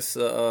G-Wagon. Like it's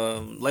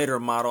a later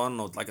model. I don't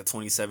know, like a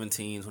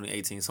 2017,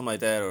 2018, something like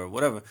that or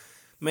whatever.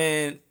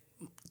 Man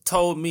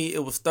told me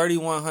it was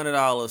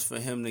 $3,100 for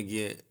him to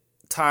get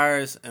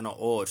tires and an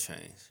oil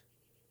change.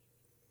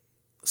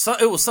 So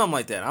it was something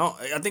like that.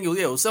 I think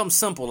it was something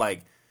simple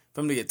like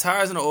for him to get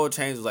tires and an oil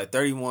change was like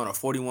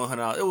 $3,100 or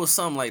 $4,100. It was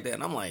something like that.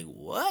 And I'm like,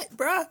 what,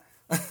 bruh?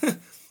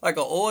 Like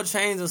an oil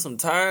change and some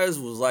tires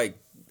was like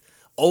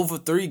over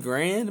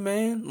 $3,000,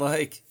 man.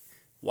 Like,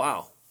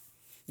 wow.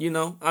 You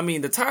know, I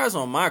mean, the tires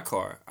on my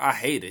car, I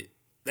hate it.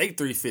 They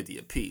 $350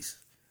 a piece.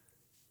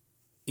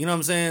 You know what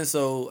I'm saying?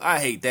 So I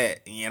hate that.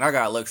 And I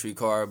got a luxury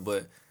car,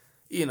 but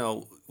you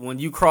know, when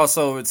you cross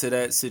over to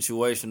that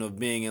situation of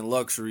being in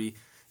luxury,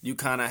 you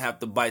kind of have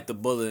to bite the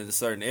bullet in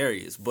certain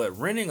areas. But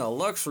renting a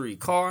luxury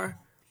car,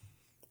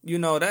 you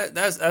know,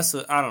 that's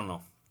I don't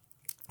know.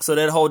 So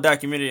that whole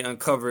documentary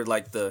uncovered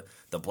like the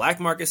black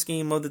market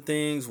scheme of the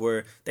things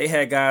where they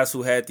had guys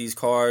who had these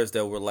cars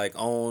that were like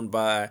owned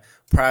by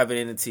private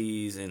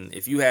entities. And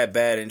if you had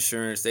bad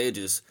insurance, they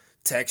just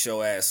text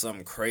your ass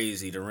something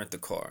crazy to rent the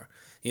car.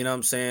 You know what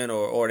I'm saying?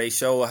 Or they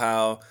show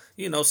how,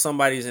 you know,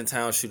 somebody's in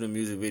town shooting a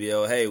music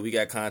video. Hey, we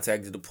got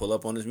contacted to pull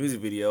up on this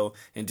music video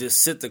and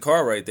just sit the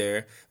car right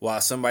there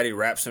while somebody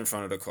raps in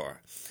front of the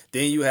car.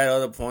 Then you had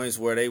other points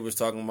where they was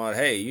talking about,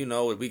 hey, you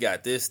know, we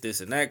got this,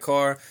 and that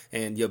car,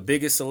 and your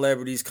biggest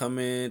celebrities come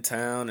in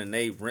town and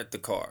they rent the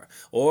car.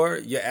 Or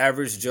your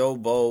average Joe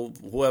Bo,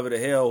 whoever the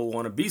hell who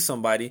want to be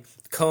somebody,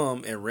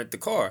 come and rent the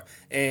car.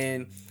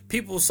 And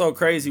people so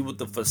crazy with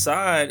the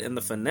facade and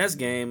the finesse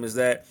game is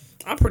that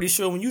I'm pretty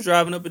sure when you're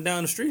driving up and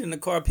down the street in the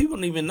car, people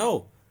don't even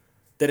know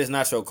that it's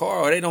not your car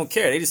or they don't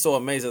care. They just so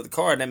amazed at the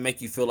car and that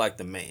make you feel like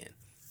the man.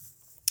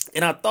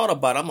 And I thought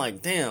about it. I'm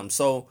like, damn,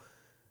 so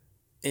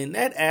in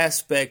that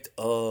aspect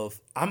of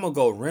I'm going to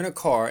go rent a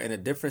car in a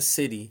different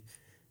city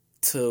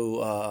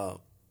to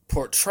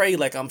portray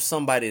like I'm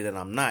somebody that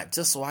I'm not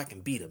just so I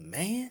can be the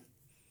man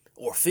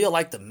or feel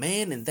like the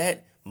man in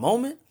that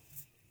moment.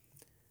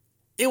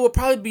 It would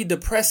probably be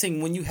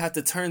depressing when you have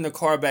to turn the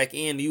car back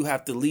in. You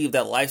have to leave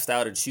that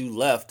lifestyle that you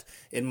left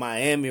in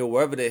Miami or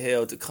wherever the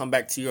hell to come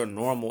back to your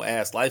normal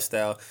ass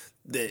lifestyle.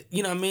 That,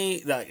 you know what I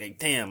mean? Like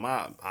damn,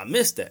 I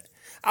missed that.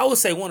 I would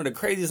say one of the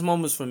craziest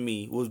moments for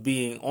me was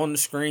being on the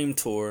Scream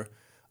tour.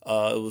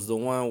 It was the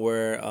one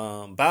where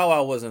Bow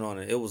Wow wasn't on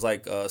it. It was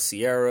like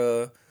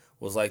Sierra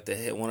was like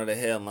one of the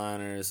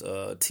headliners.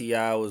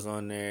 T.I. was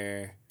on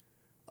there.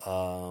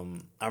 I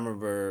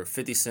remember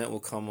 50 Cent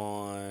would come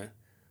on.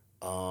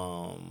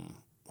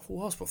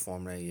 Who else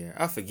performed that year?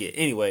 I forget.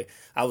 Anyway,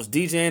 I was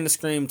DJing the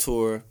Scream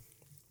tour,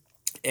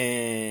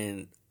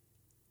 and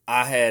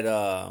I had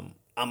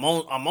I'm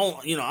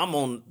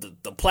on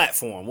the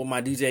platform with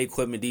my DJ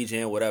equipment,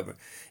 DJing whatever,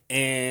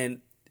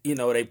 and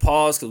they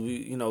paused because we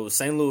it was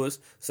St. Louis,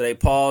 so they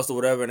paused or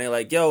whatever, and they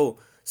like, yo,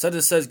 such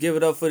and such, give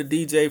it up for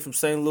the DJ from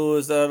St.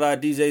 Louis,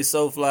 DJ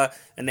Soulfly,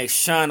 and they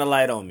shine a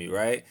light on me,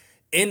 right?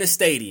 In the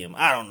stadium.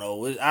 I don't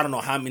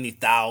know how many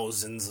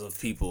thousands of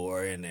people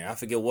are in there. I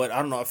forget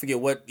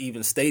what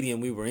even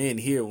stadium we were in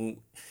here.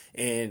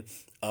 And,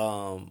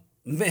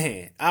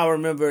 man, I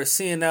remember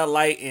seeing that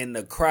light and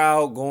the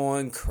crowd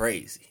going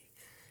crazy.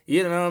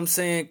 You know what I'm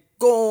saying?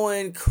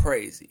 Going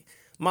crazy.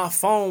 My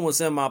phone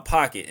was in my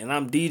pocket and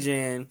I'm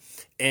DJing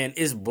and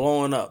it's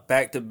blowing up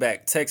back to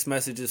back. Text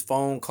messages,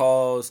 phone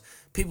calls.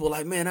 People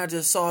like, man, I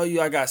just saw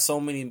you. I got so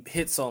many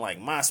hits on like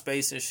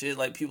MySpace and shit.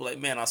 Like people like,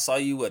 man, I saw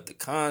you at the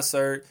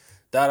concert.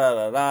 Da da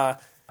da da.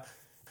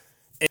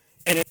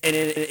 And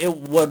it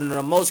wasn't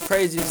the most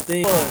craziest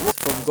thing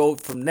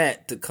from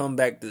that to come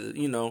back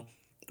to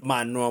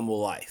my normal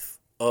life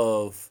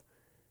of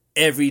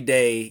every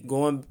day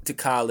going to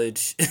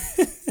college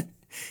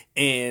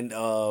and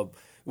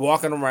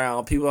walking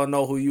around. People don't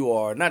know who you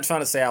are. Not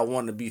trying to say I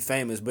wanted to be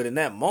famous, but in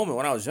that moment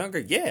when I was younger,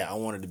 yeah, I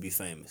wanted to be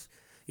famous.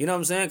 You know what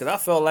I'm saying? Because I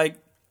felt like,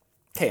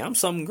 hey, I'm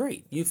something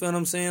great. You feel what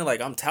I'm saying? Like,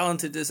 I'm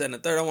talented, this, and the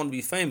third. I want to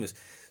be famous.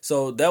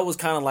 So that was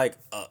kind of like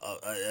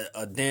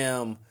a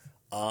damn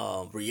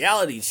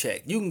reality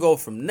check. You can go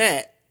from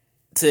that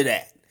to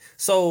that.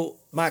 So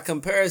my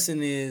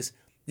comparison is,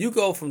 you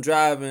go from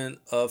driving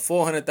a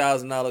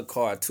 $400,000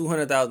 car,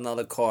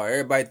 $200,000 car.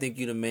 Everybody think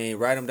you the man.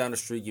 Ride them down the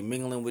street. You're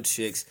mingling with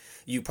chicks.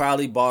 You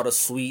probably bought a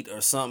suite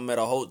or something at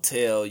a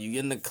hotel. You get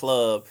in the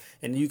club,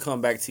 and you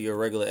come back to your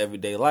regular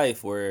everyday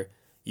life where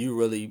you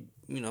really,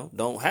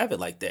 don't have it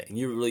like that. And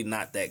you're really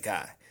not that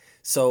guy.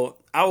 So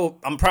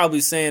I'm probably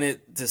saying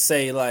it to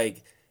say,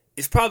 like,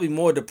 it's probably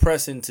more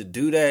depressing to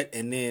do that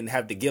and then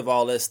have to give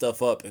all that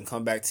stuff up and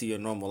come back to your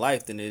normal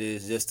life than it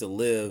is just to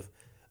live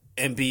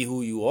and be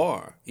who you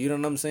are. You know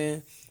what I'm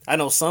saying? I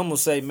know some will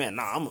say, man,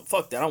 nah,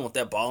 fuck that. I want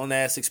that balling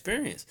ass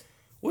experience,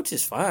 which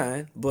is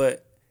fine.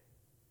 But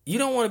you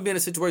don't want to be in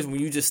a situation where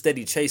you just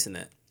steady chasing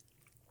that.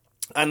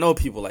 I know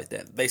people like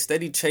that. They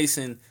steady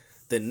chasing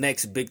the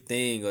next big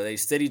thing, or they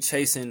steady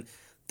chasing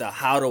the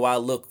how do I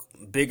look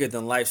bigger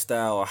than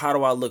lifestyle, or how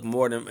do I look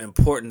more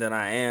important than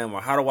I am,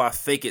 or how do I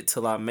fake it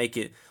till I make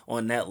it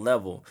on that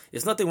level.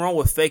 There's nothing wrong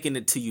with faking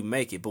it till you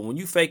make it, but when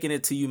you faking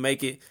it till you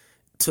make it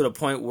to the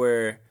point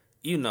where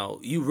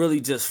you really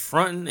just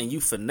fronting and you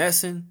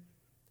finessing,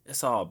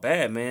 it's all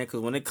bad, man.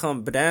 Because when it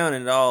come down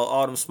and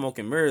all them smoke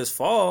and mirrors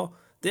fall,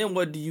 then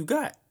what do you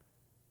got?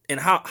 And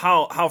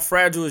how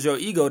fragile is your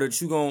ego that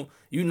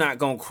you not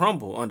gonna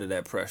crumble under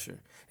that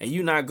pressure, and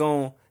you not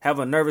gonna have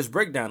a nervous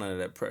breakdown under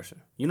that pressure?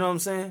 You know what I'm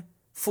saying?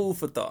 Food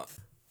for thought,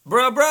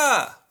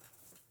 bruh.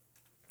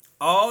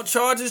 All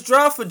charges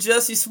dropped for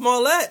Jussie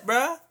Smollett,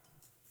 bruh.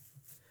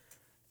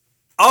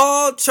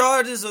 All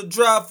charges are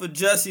dropped for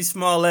Jussie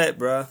Smollett,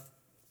 bruh.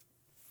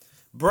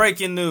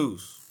 Breaking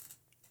news.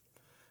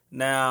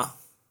 Now,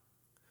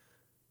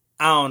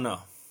 I don't know.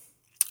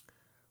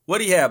 What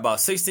do you have? About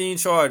 16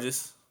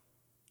 charges.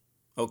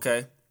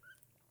 Okay.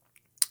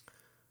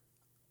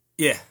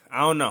 Yeah, I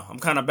don't know. I'm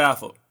kind of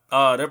baffled.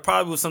 There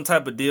probably was some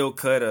type of deal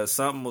cut or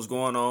something was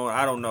going on.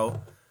 I don't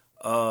know.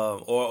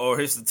 Or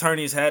his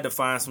attorneys had to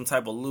find some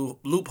type of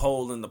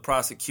loophole in the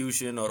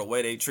prosecution or the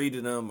way they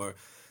treated him or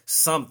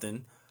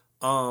something.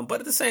 But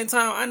at the same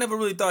time, I never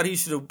really thought he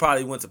should have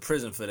probably went to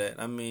prison for that.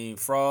 I mean,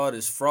 fraud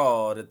is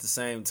fraud. At the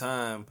same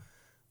time,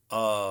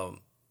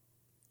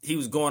 he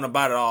was going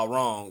about it all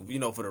wrong,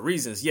 for the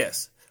reasons.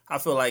 Yes, I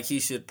feel like he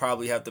should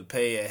probably have to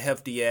pay a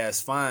hefty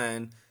ass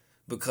fine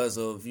because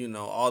of,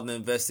 all the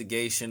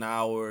investigation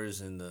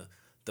hours and the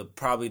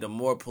probably the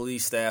more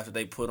police staff that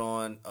they put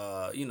on,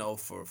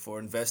 for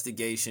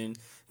investigation,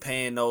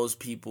 paying those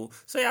people.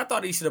 So yeah, I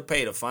thought he should have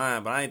paid a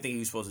fine, but I didn't think he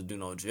was supposed to do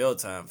no jail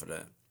time for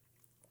that.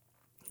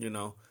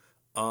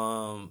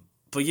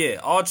 But yeah,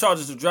 all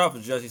charges were dropped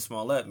for Jussie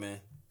Smollett, man.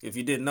 If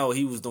you didn't know,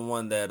 he was the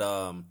one that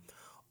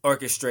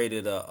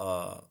orchestrated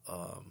a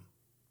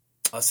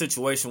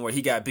situation where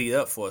he got beat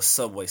up for a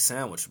Subway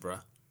sandwich, bro.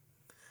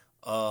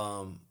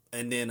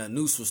 And then a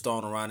noose was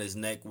thrown around his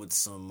neck with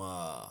some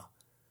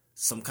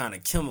kind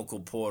of chemical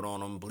poured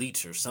on him,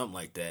 bleach or something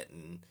like that,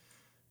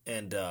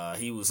 and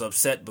he was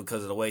upset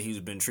because of the way he's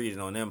been treated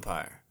on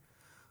Empire.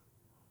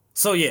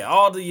 So yeah,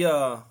 all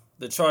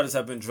the charges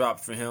have been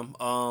dropped for him.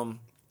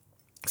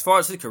 As far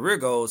as his career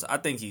goes, I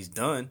think he's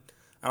done.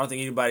 I don't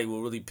think anybody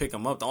will really pick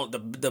him up.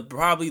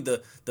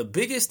 The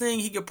biggest thing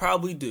he could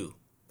probably do,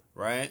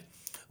 right,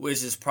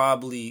 which is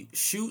probably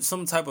shoot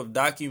some type of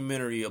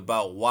documentary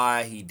about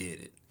why he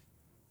did it.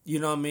 You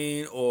know what I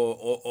mean?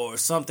 Or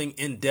something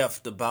in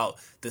depth about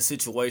the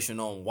situation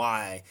on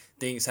why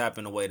things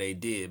happened the way they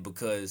did.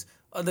 Because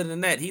other than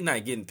that, he's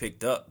not getting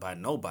picked up by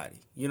nobody.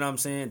 You know what I'm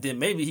saying? Then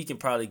maybe he can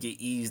probably get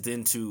eased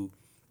into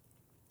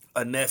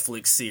a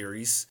Netflix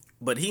series,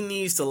 but he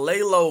needs to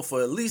lay low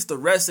for at least the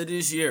rest of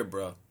this year,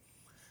 bro.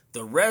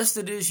 The rest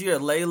of this year,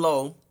 lay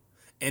low,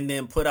 and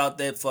then put out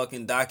that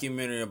fucking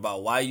documentary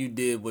about why you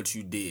did what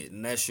you did.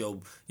 And that's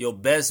your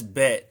best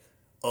bet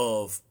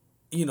of,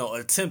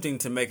 attempting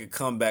to make a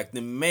comeback.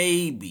 Then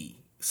maybe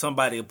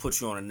somebody will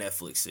put you on a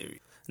Netflix series.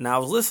 Now, I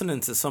was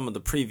listening to some of the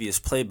previous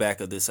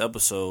playback of this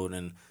episode,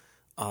 and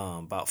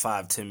about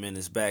 5-10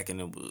 minutes back,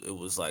 and it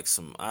was like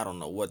some, I don't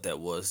know what that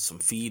was, some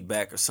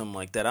feedback or something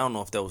like that. I don't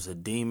know if that was a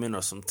demon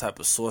or some type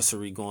of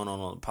sorcery going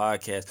on the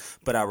podcast,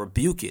 but I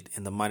rebuke it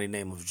in the mighty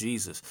name of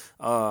Jesus.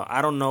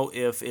 I don't know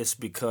if it's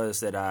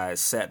because that I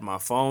sat my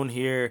phone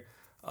here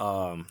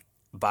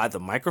by the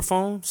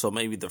microphone, so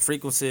maybe the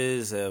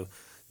frequencies have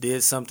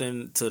did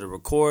something to the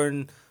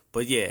recording,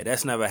 but yeah,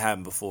 that's never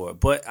happened before.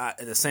 But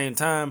at the same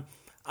time,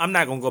 I'm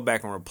not going to go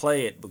back and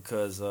replay it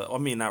because, not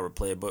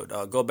replay it,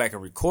 but go back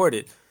and record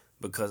it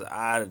because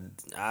I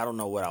don't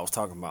know what I was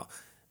talking about.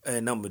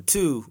 And number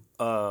two,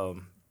 I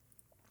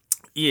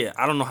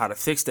don't know how to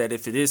fix that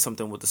if it is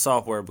something with the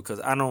software because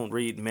I don't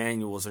read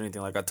manuals or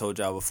anything like I told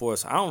y'all before.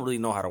 So I don't really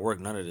know how to work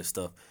none of this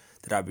stuff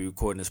that I be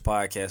recording this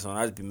podcast on.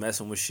 I just be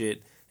messing with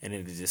shit and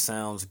it just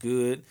sounds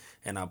good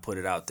and I put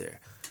it out there.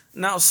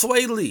 Now,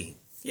 Swae Lee,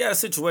 he had a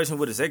situation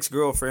with his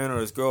ex-girlfriend or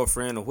his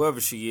girlfriend or whoever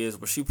she is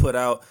where she put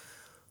out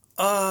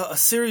a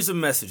series of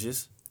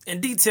messages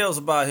and details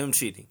about him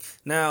cheating.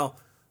 Now,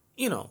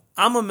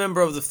 I'm a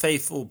member of the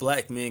faithful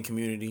black men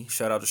community.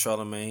 Shout out to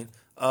Charlamagne.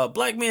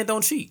 Black men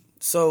don't cheat.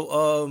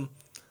 So,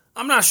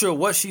 I'm not sure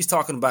what she's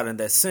talking about in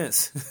that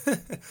sense.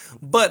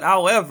 But,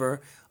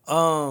 however,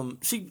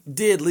 she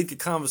did leak a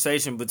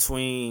conversation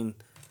between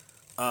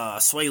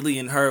Swae Lee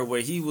and her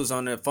where he was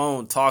on their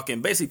phone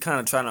talking, basically kind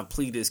of trying to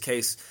plead his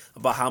case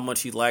about how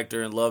much he liked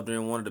her and loved her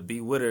and wanted to be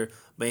with her.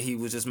 But he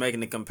was just making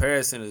the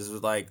comparison. It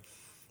was like,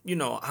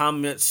 how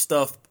much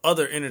stuff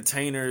other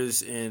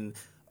entertainers and,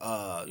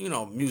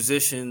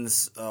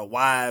 musicians,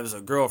 wives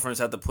or girlfriends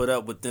have to put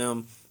up with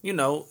them,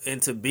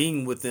 into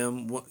being with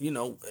them,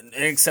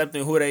 and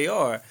accepting who they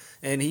are.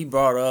 And he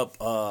brought up,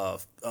 I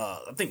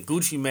think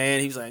Gucci Mane.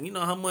 He was like,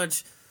 how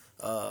much,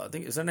 I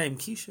think, is her name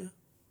Keisha?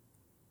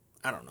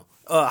 I don't know.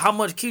 How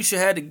much Keisha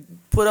had to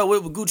put up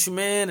with Gucci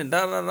Mane and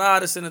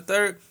this and the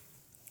third.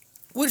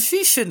 Which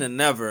she shouldn't have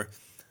never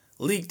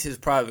leaked his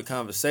private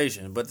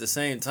conversation. But at the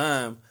same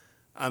time,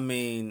 I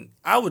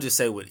would just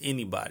say with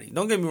anybody.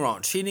 Don't get me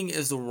wrong. Cheating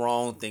is the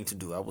wrong thing to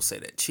do. I will say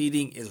that.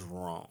 Cheating is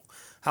wrong.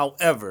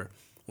 However,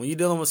 when you're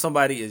dealing with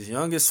somebody as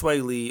young as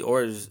Swae Lee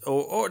or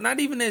not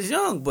even as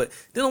young, but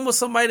dealing with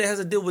somebody that has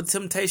to deal with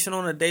temptation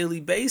on a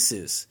daily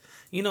basis,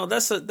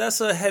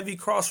 that's a heavy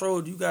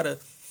crossroad you gotta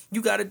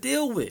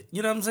deal with.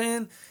 You know what I'm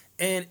saying?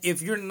 And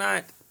if you're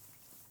not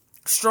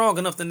strong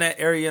enough in that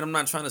area, and I'm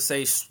not trying to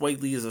say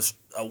Swae Lee is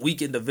a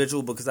weak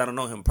individual because I don't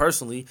know him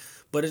personally,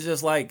 but it's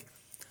just like,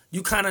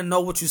 you kind of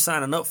know what you're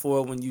signing up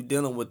for when you're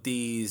dealing with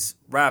these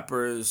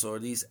rappers or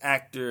these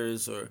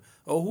actors or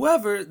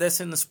whoever that's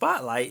in the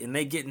spotlight and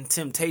they getting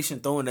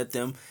temptation thrown at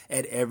them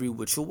at every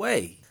which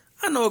way.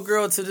 I know a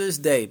girl to this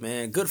day,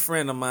 man, good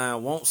friend of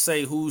mine, won't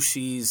say who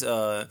she's in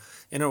a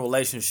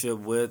relationship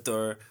with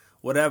or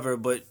whatever,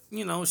 but,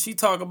 she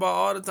talk about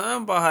all the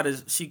time about how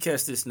she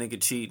catch this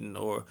nigga cheating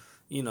or,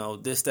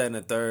 this, that, and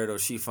the third, or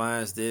she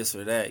finds this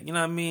or that, you know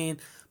what I mean?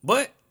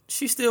 But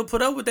she still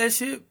put up with that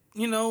shit.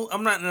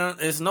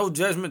 It's no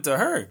judgment to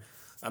her.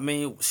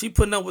 She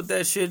putting up with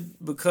that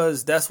shit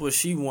because that's what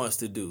she wants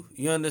to do.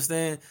 You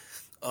understand?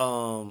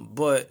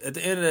 But at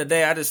the end of the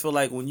day, I just feel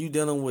like when you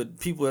dealing with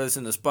people that's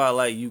in the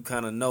spotlight, you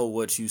kind of know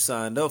what you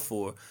signed up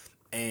for,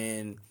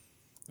 and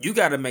you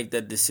got to make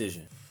that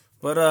decision.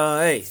 But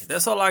hey,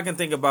 that's all I can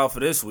think about for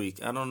this week.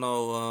 I don't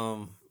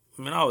know.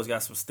 I always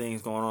got some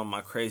things going on in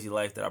my crazy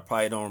life that I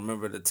probably don't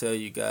remember to tell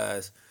you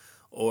guys,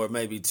 or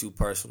maybe too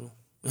personal.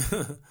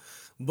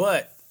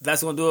 But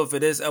that's going to do it for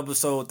this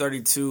episode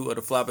 32 of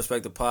the Fly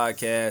Perspective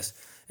Podcast.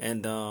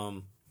 And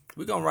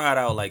we're going to ride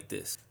out like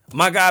this.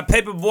 My guy,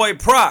 Paperboy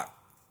Proc,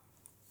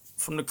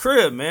 from the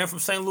crib, man, from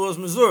St. Louis,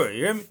 Missouri.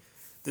 You hear me?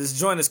 This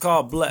joint is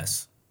called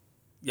Bless.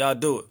 Y'all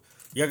do it.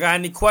 Y'all got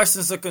any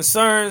questions or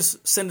concerns?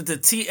 Send it to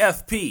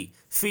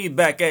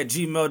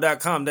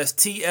TfpFeedback@gmail.com. That's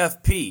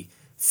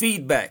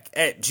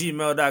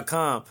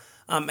TfpFeedback@gmail.com.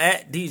 I'm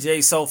at DJ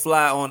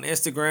SoFly on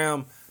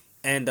Instagram.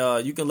 And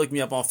you can look me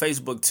up on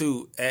Facebook,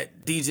 too,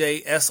 at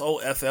DJ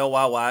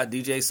SOFLYY,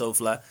 DJ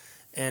SoFly.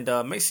 And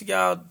make sure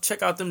y'all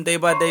check out them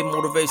day-by-day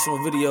motivational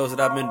videos that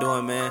I've been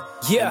doing, man.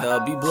 Yeah.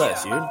 And be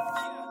blessed, you hear me?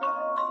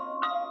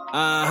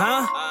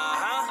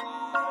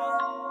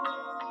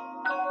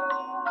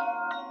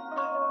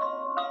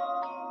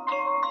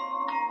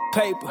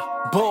 Paper,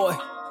 boy.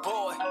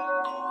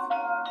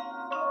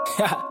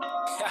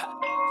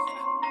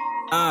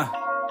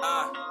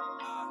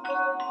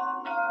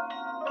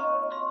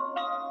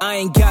 I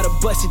ain't gotta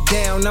bust it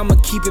down, I'ma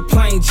keep it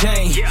plain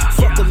Jane.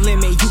 Fuck a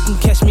limit, you can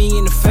catch me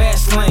in the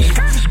fast lane.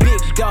 Big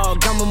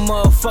dog, I'm a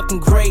motherfucking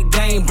Great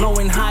Dane.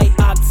 Blowing high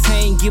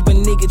octane, give a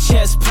nigga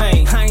chest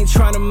pain. I ain't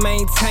tryna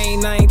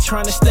maintain, I ain't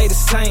tryna stay the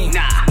same.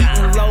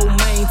 Eating low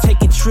main,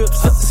 taking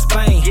trips up to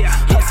Spain.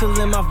 Hustle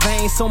my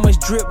veins, so much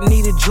drip,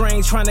 need a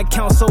drain. Tryna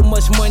count so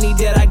much money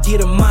that I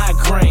get a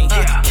migraine.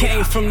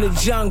 Came from the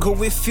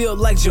jungle, it feel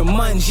like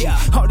Jumanji.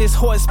 All this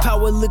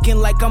horsepower looking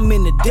like I'm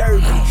in the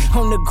derby.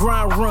 On the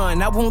grind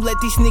run, I won't let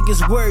these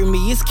niggas worry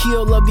me. It's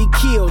kill or be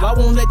killed, I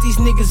won't let these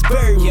niggas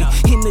bury me.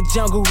 In the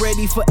jungle,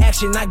 ready for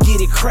action, I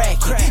get it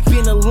crackin'.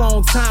 Been a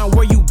long time,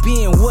 where you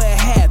been, what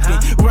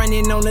happened?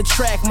 Running on the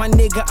track, my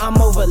nigga,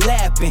 I'm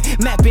overlapping.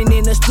 Mapping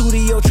in the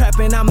studio,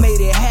 trapping, I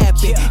made it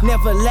happen.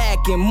 Never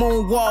lacking,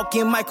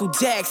 moonwalking, Michael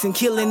Jackson,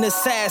 killing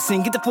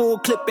assassin. Get the full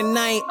clip and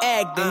I ain't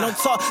acting. Don't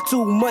talk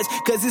too much,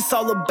 cause it's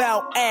all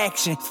about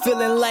action.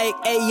 Feeling like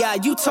AI,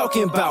 you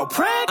talking about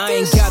practice? I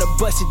ain't gotta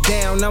bust it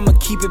down, I'ma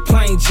keep it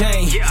plain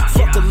Jane.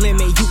 Fuck the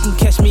limit, you can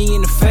catch me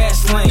in the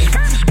fast lane.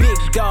 Big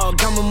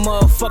dog, I'm a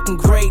motherfucking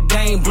Great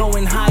Dane.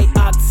 Blowing high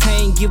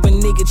octane, give a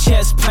nigga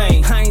chest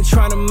pain. I ain't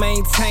tryna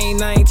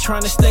maintain, I ain't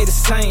tryna stay the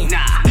same.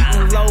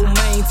 Eating low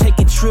main,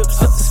 taking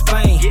trips up to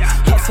Spain.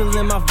 Hustle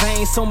in my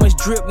veins, so much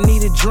drip,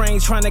 need a drain.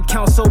 Tryna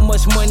count so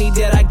much money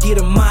that I get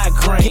a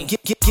migraine.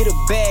 Get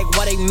a bag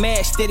while they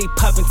mad, steady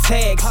popping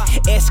tags.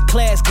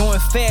 S-class, going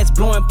fast,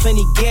 blowing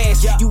plenty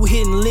gas. You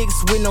hitting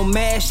licks with no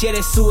mash, yeah,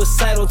 that's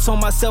suicidal. Told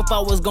myself I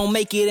was gonna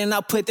make it and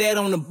I put that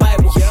on the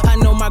Bible. I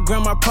know my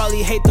grandma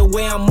probably hate the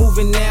way I'm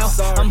moving now.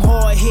 I'm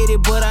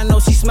hard-headed, but I know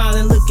she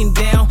smiling, looking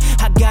down.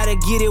 I gotta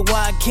get it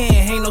while I can,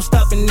 ain't no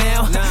stopping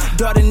now.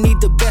 Daughter need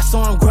the best, so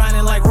I'm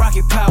grinding like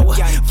rocket power.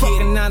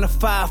 Fuck a 9 to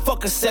 5,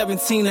 fuck a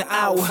 17 an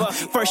hour.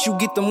 First you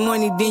get the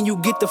money, then you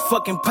get the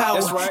fucking power.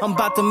 I'm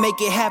about to make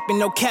it happen,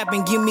 no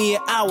capping, give me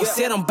an hour.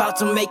 Said I'm about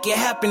to make it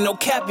happen, no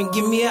capping,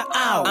 give me an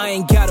hour. I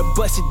ain't gotta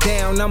bust it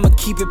down, I'ma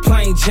keep it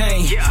plain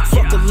Jane.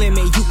 Fuck the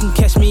limit, you can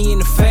catch me in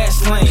the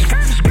fast lane.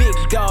 Big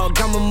dog,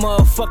 I'm a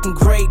motherfucking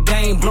Great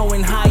Dane.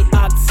 Blowing high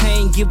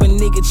octane, give a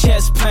nigga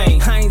chest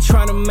pain. I ain't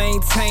tryna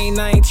maintain,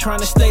 I ain't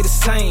tryna stay the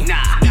same.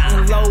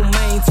 Eating low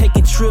main,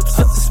 taking trips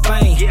up to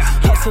Spain.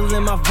 Hustle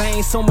in my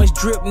veins, so much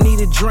drip, need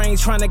a drain.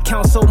 Tryna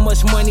count so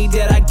much money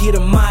that I get a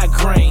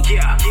migraine.